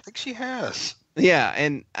say, I think she has. Yeah,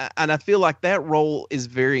 and I feel like that role is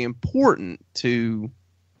very important to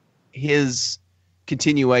his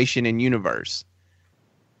continuation in universe.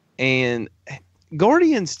 And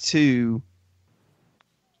Guardians 2,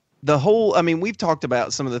 the whole, I mean, we've talked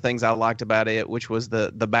about some of the things I liked about it, which was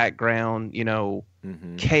the background,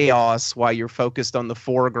 chaos while you're focused on the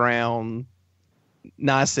foreground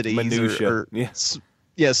niceties. Minutia.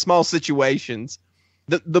 Small situations.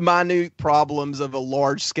 The minute problems of a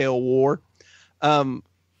large-scale war.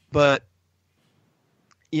 But,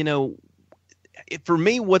 for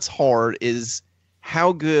me, what's hard is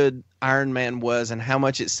how good Iron Man was and how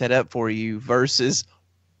much it set up for you versus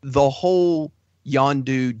the whole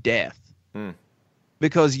Yondu death.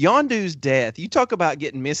 Because Yondu's death, you talk about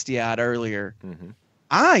getting misty-eyed earlier.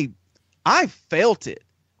 I felt it.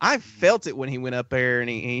 I felt it when he went up there and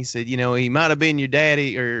he said, he might have been your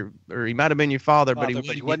daddy or he might have been your father, but he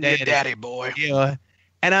wasn't your daddy, boy. Yeah.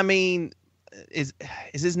 And I mean, is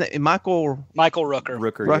his name Michael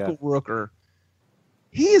Rooker? Rooker.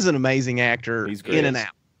 He is an amazing actor. He's great. In and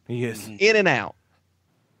out. He is. In and out.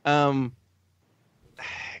 God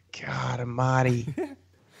almighty.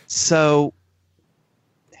 So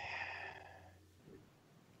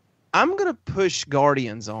I'm gonna push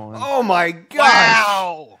Guardians on. Oh my gosh!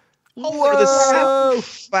 Wow! For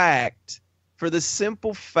the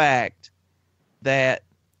simple fact that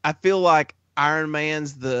I feel like Iron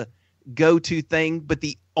Man's the go-to thing, but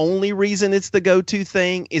the only reason it's the go-to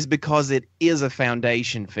thing is because it is a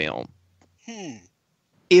foundation film.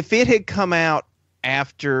 If it had come out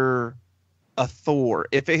after a Thor,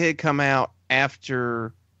 if it had come out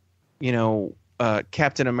after,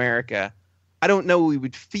 Captain America, I don't know we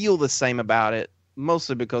would feel the same about it,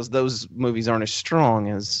 mostly because those movies aren't as strong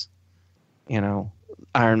as,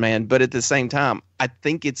 Iron Man. But at the same time, I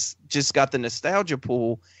think it's just got the nostalgia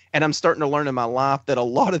pull, And I'm starting to learn in my life that a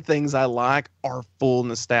lot of things I like are full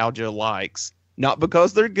nostalgia likes. Not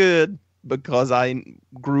because they're good, because I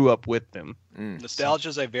grew up with them. Nostalgia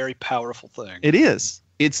is a very powerful thing. It is.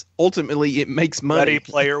 It's ultimately, it makes money. Ready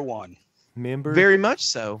Player One. Remember? Very much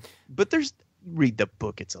so. But read the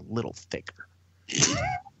book. It's a little thicker.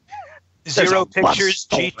 Zero a lot of Pictures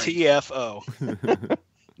story. GTFO.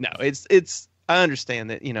 No, it's, I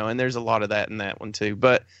understand that, and there's a lot of that in that one too.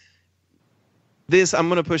 But I'm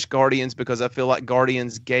going to push Guardians because I feel like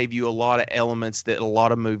Guardians gave you a lot of elements that a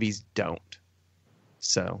lot of movies don't.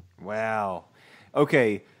 So. Wow.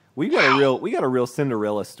 Okay. We got a real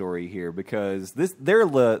Cinderella story here because they're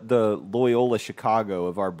the Loyola Chicago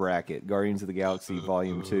of our bracket, Guardians of the Galaxy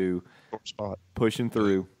Volume 2, pushing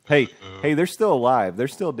through. Hey, they're still alive. They're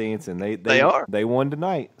still dancing. They are. They won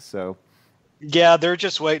tonight. So Yeah, they're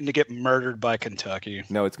just waiting to get murdered by Kentucky.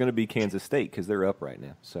 no, it's going to be Kansas State because they're up right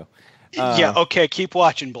now. So Yeah, okay, keep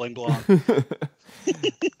watching, Bling Blong.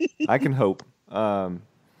 I can hope.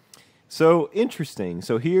 So interesting.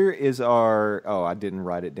 So here is our. Oh, I didn't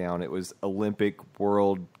write it down. It was Olympic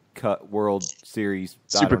World Series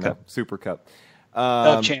Super Cup. Super Cup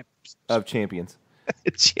Of champions. of champions.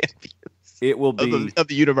 Champions It will be of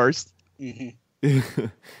the universe. Mm-hmm.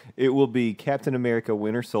 it will be Captain America: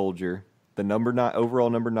 Winter Soldier, the overall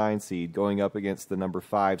number 9 seed, going up against the number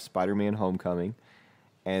 5 Spider-Man: Homecoming,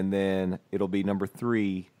 and then it'll be number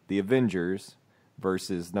 3 the Avengers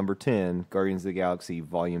versus number 10 Guardians of the Galaxy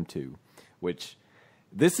Volume 2, which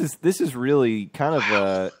this is really kind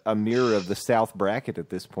of a mirror of the South bracket at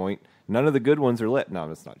this point. None of the good ones are No,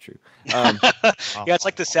 that's not true. Yeah, it's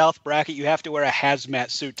like the South bracket. You have to wear a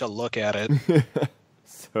hazmat suit to look at it.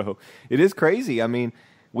 So it is crazy. I mean,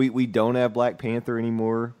 we don't have Black Panther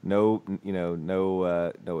anymore. No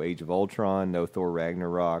Age of Ultron. No Thor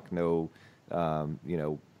Ragnarok. No,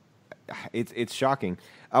 it's shocking.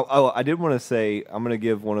 I did want to say I'm going to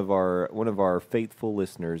give one of our faithful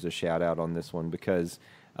listeners a shout out on this one because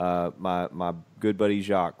my good buddy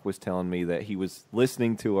Jacques was telling me that he was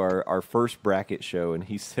listening to our first bracket show and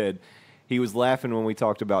he said he was laughing when we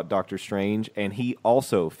talked about Doctor Strange and he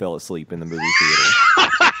also fell asleep in the movie theater.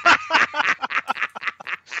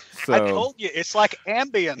 So, I told you, it's like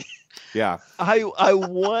Ambien. yeah. I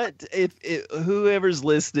want if whoever's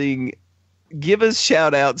listening, give us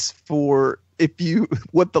shout outs for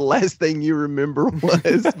what the last thing you remember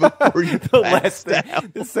was before you The last passed thing.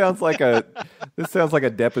 out. This sounds like a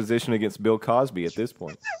deposition against Bill Cosby at this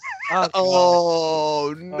point.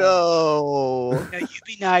 Oh no! Now, you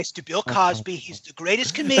be nice to Bill Cosby. He's the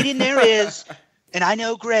greatest comedian there is, and I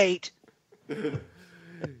know great.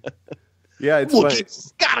 Yeah, it's Look, funny.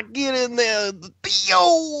 it's gotta get in there.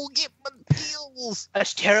 Bill, get my pills.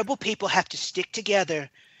 Us terrible people have to stick together.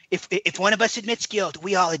 If one of us admits guilt,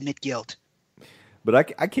 we all admit guilt. But I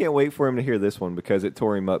can't wait for him to hear this one because it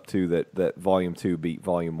tore him up too that Volume 2 beat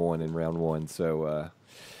Volume 1 in Round 1. So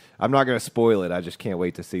I'm not going to spoil it. I just can't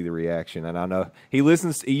wait to see the reaction. And I know he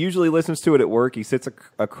usually listens to it at work. He sits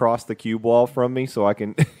across the cube wall from me, so I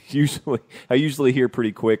can usually hear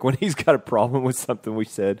pretty quick when he's got a problem with something we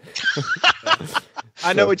said.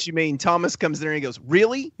 I know what you mean. Thomas comes there and he goes,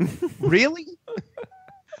 "Really, really."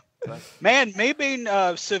 Man, me being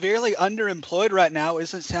severely underemployed right now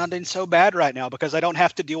isn't sounding so bad right now because I don't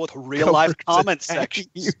have to deal with real life comment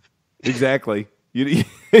sections. Exactly. You,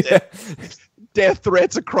 Death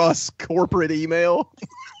threats across corporate email.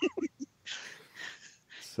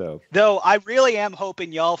 So Though I really am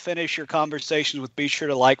hoping y'all finish your conversations with be sure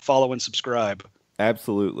to like, follow, and subscribe.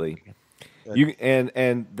 absolutely.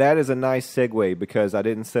 And that is a nice segue because I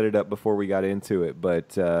didn't set it up before we got into it,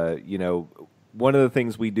 but one of the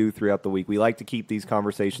things we do throughout the week, we like to keep these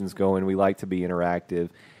conversations going. We like to be interactive.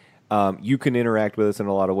 You can interact with us in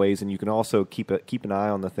a lot of ways, and you can also keep an eye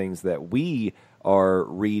on the things that we are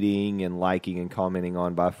reading and liking and commenting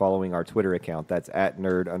on by following our Twitter account. That's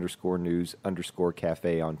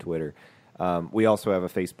 @nerd_news_cafe on Twitter. We also have a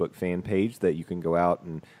Facebook fan page that you can go out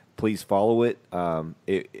and please follow it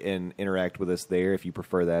and interact with us there if you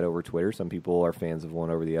prefer that over Twitter. Some people are fans of one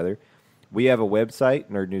over the other. We have a website,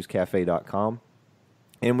 nerdnewscafe.com,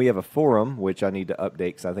 and we have a forum, which I need to update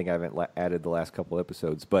because I think I haven't added the last couple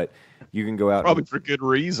episodes. But you can go out Probably for good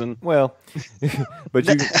reason. well, but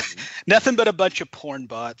you Nothing but a bunch of porn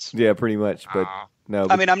bots. yeah, pretty much. But no,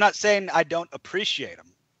 I mean, I'm not saying I don't appreciate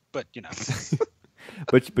them, but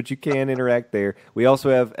but you can interact there. We also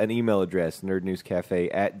have an email address,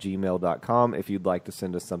 nerdnewscafe@gmail.com, if you'd like to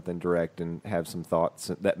send us something direct and have some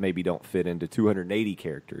thoughts that maybe don't fit into 280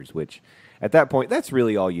 characters, which at that point, that's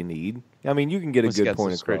really all you need. I mean, you can get a good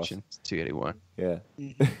point across. Subscription, 281. Yeah.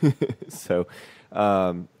 So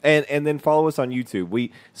And then follow us on YouTube.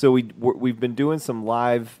 We've been doing some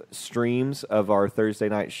live streams of our Thursday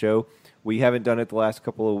night show. We haven't done it the last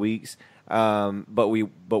couple of weeks, but we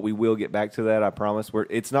will get back to that. I promise.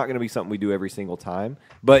 It's not going to be something we do every single time,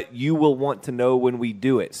 but you will want to know when we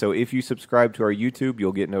do it. So if you subscribe to our YouTube,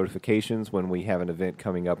 you'll get notifications when we have an event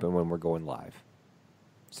coming up and when we're going live.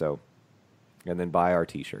 So, and then buy our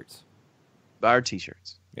T-shirts. Buy our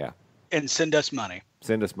T-shirts. Yeah. And send us money.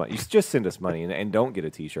 Send us money. You just send us money and don't get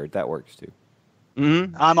a T-shirt. That works too.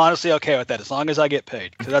 Mm-hmm. I'm honestly okay with that as long as I get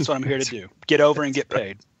paid, because that's what I'm here to do. Get over and get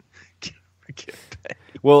paid.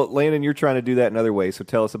 Well, Landon, you're trying to do that another way, so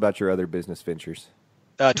tell us about your other business ventures.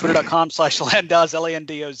 Twitter.com/Landoz,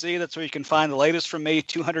 Landoz. That's where you can find the latest from me,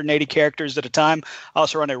 280 characters at a time. I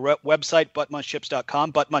also run a website,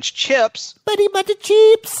 buttmunchchips.com. Buttmunchchips. Buddy Bunch of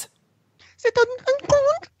Chips. Sit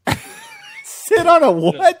on a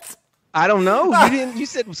what? I don't know. You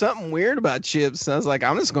said something weird about chips. I was like,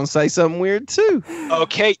 I'm just going to say something weird too.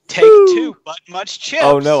 Okay, take two, Buttmunchchips.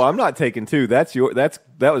 Oh no, I'm not taking two. That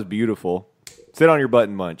was beautiful. Sit on your butt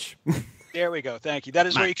and munch. There we go. Thank you. That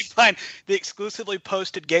is where you can find the exclusively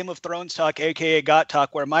posted Game of Thrones Talk, a.k.a. Got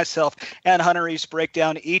Talk, where myself and Hunter Reese break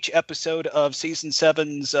down each episode of Season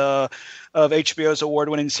 7's of HBO's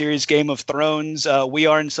award-winning series Game of Thrones. We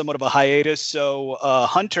are in somewhat of a hiatus, so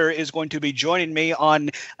Hunter is going to be joining me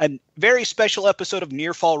on a very special episode of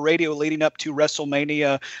Nearfall Radio leading up to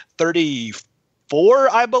WrestleMania 34,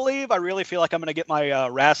 I believe. I really feel like I'm going to get my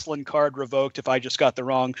wrestling card revoked if I just got the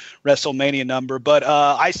wrong WrestleMania number. But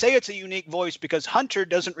I say it's a unique voice because Hunter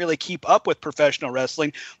doesn't really keep up with professional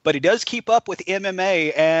wrestling, but he does keep up with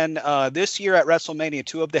MMA. And this year at WrestleMania,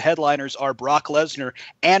 two of the headliners are Brock Lesnar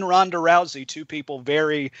and Ronda Rousey, two people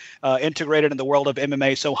very integrated in the world of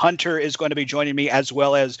MMA. So Hunter is going to be joining me as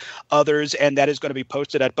well as others, and that is going to be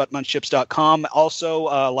posted at buttmunchchips.com.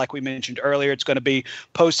 Also, like we mentioned earlier, it's going to be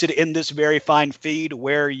posted in this very fine feed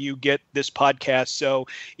where you get this podcast. So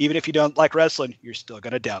even if you don't like wrestling, you're still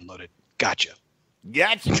going to download it. Gotcha,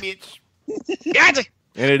 bitch. Gotcha.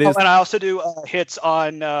 And it is. And I also do hits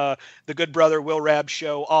on the Good Brother Will Rab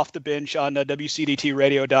show, Off the Bench, on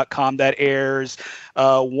WCDTradio.com. That airs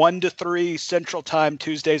 1 to 3 Central Time,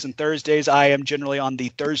 Tuesdays and Thursdays. I am generally on the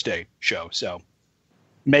Thursday show, so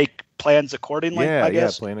make plans accordingly. I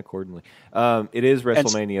guess. Yeah, plan accordingly. It is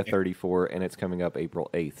WrestleMania 34, and it's coming up April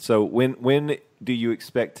 8th. So when do you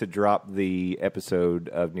expect to drop the episode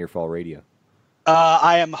of Nearfall Radio?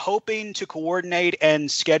 I am hoping to coordinate and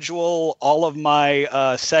schedule all of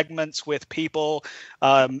my segments with people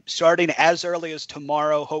starting as early as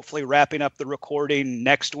tomorrow, hopefully wrapping up the recording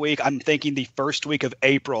next week. I'm thinking the first week of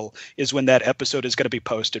April is when that episode is going to be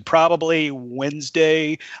posted, probably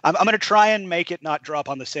Wednesday. I'm going to try and make it not drop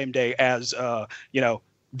on the same day as,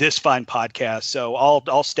 this fine podcast. So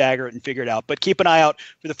I'll stagger it and figure it out. But keep an eye out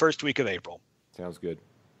for the first week of April. Sounds good.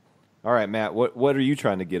 All right, Matt, what are you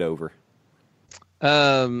trying to get over?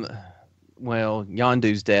 Well,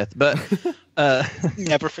 Yondu's death, but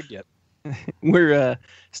never forget. We're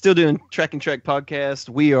still doing Track and Trek podcast.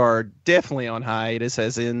 We are definitely on hiatus,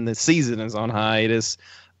 as in the season is on hiatus.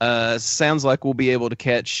 Sounds like we'll be able to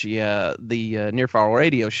catch the Nearfall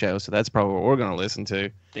Radio show, so that's probably what we're going to listen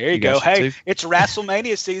to. There you go. Hey, it's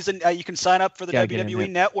WrestleMania season. You can sign up for the WWE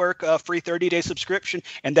Network free 30-day subscription,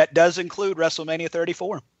 and that does include WrestleMania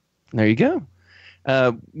 34. There you go.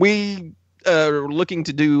 We are looking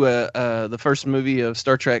to do the first movie of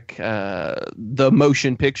Star Trek, the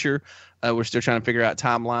motion picture. We're still trying to figure out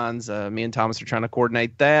timelines. Me and Thomas are trying to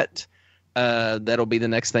coordinate that. That'll be the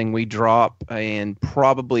next thing we drop, and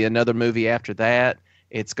probably another movie after that.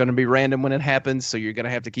 It's going to be random when it happens, so you're going to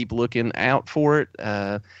have to keep looking out for it.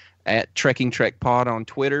 At Trekking Trek Pod on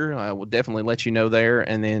Twitter, we'll definitely let you know there,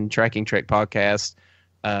 and then Tracking Trek Podcast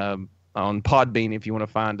on Podbean if you want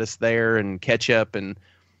to find us there and catch up and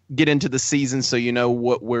get into the season, so you know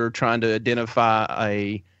what we're trying to identify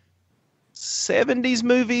a 70s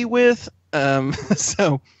movie with.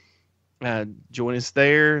 So join us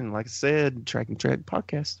there, and like I said, Tracking Trek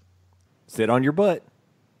Podcast. Sit on your butt.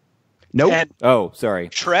 Nope. And oh, sorry.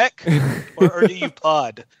 Trek, or do you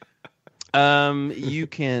pod? You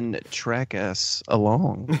can track us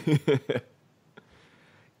along.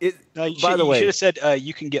 By the way, you should have said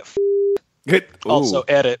you can get good. Also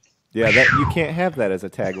edit. Yeah, that you can't have that as a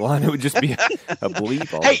tagline. It would just be a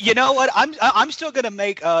bleep. Hey, you know what? I'm still gonna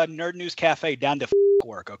make Nerd News Cafe down to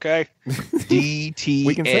work. Okay. DTFNNC.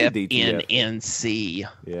 We can say DTF.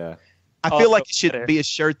 Yeah. I feel like it should be a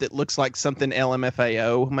shirt that looks like something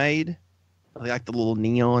LMFAO made, like the little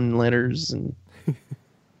neon letters and.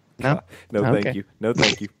 No, thank you. No,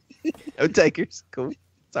 thank you. No takers. Cool.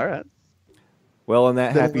 It's all right. Well, on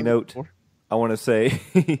that happy note, I want to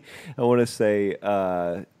say,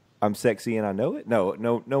 I'm sexy and I know it. No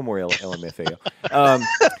more LMFAO.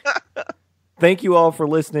 Thank you all for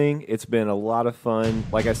listening. It's been a lot of fun.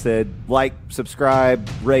 Like I said, like, subscribe,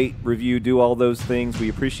 rate, review, do all those things. We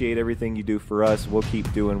appreciate everything you do for us. We'll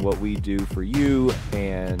keep doing what we do for you,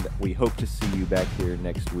 and we hope to see you back here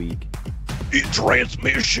next week. In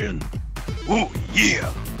transmission. Oh,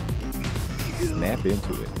 yeah. Snap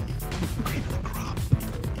into it. Cream of the crop.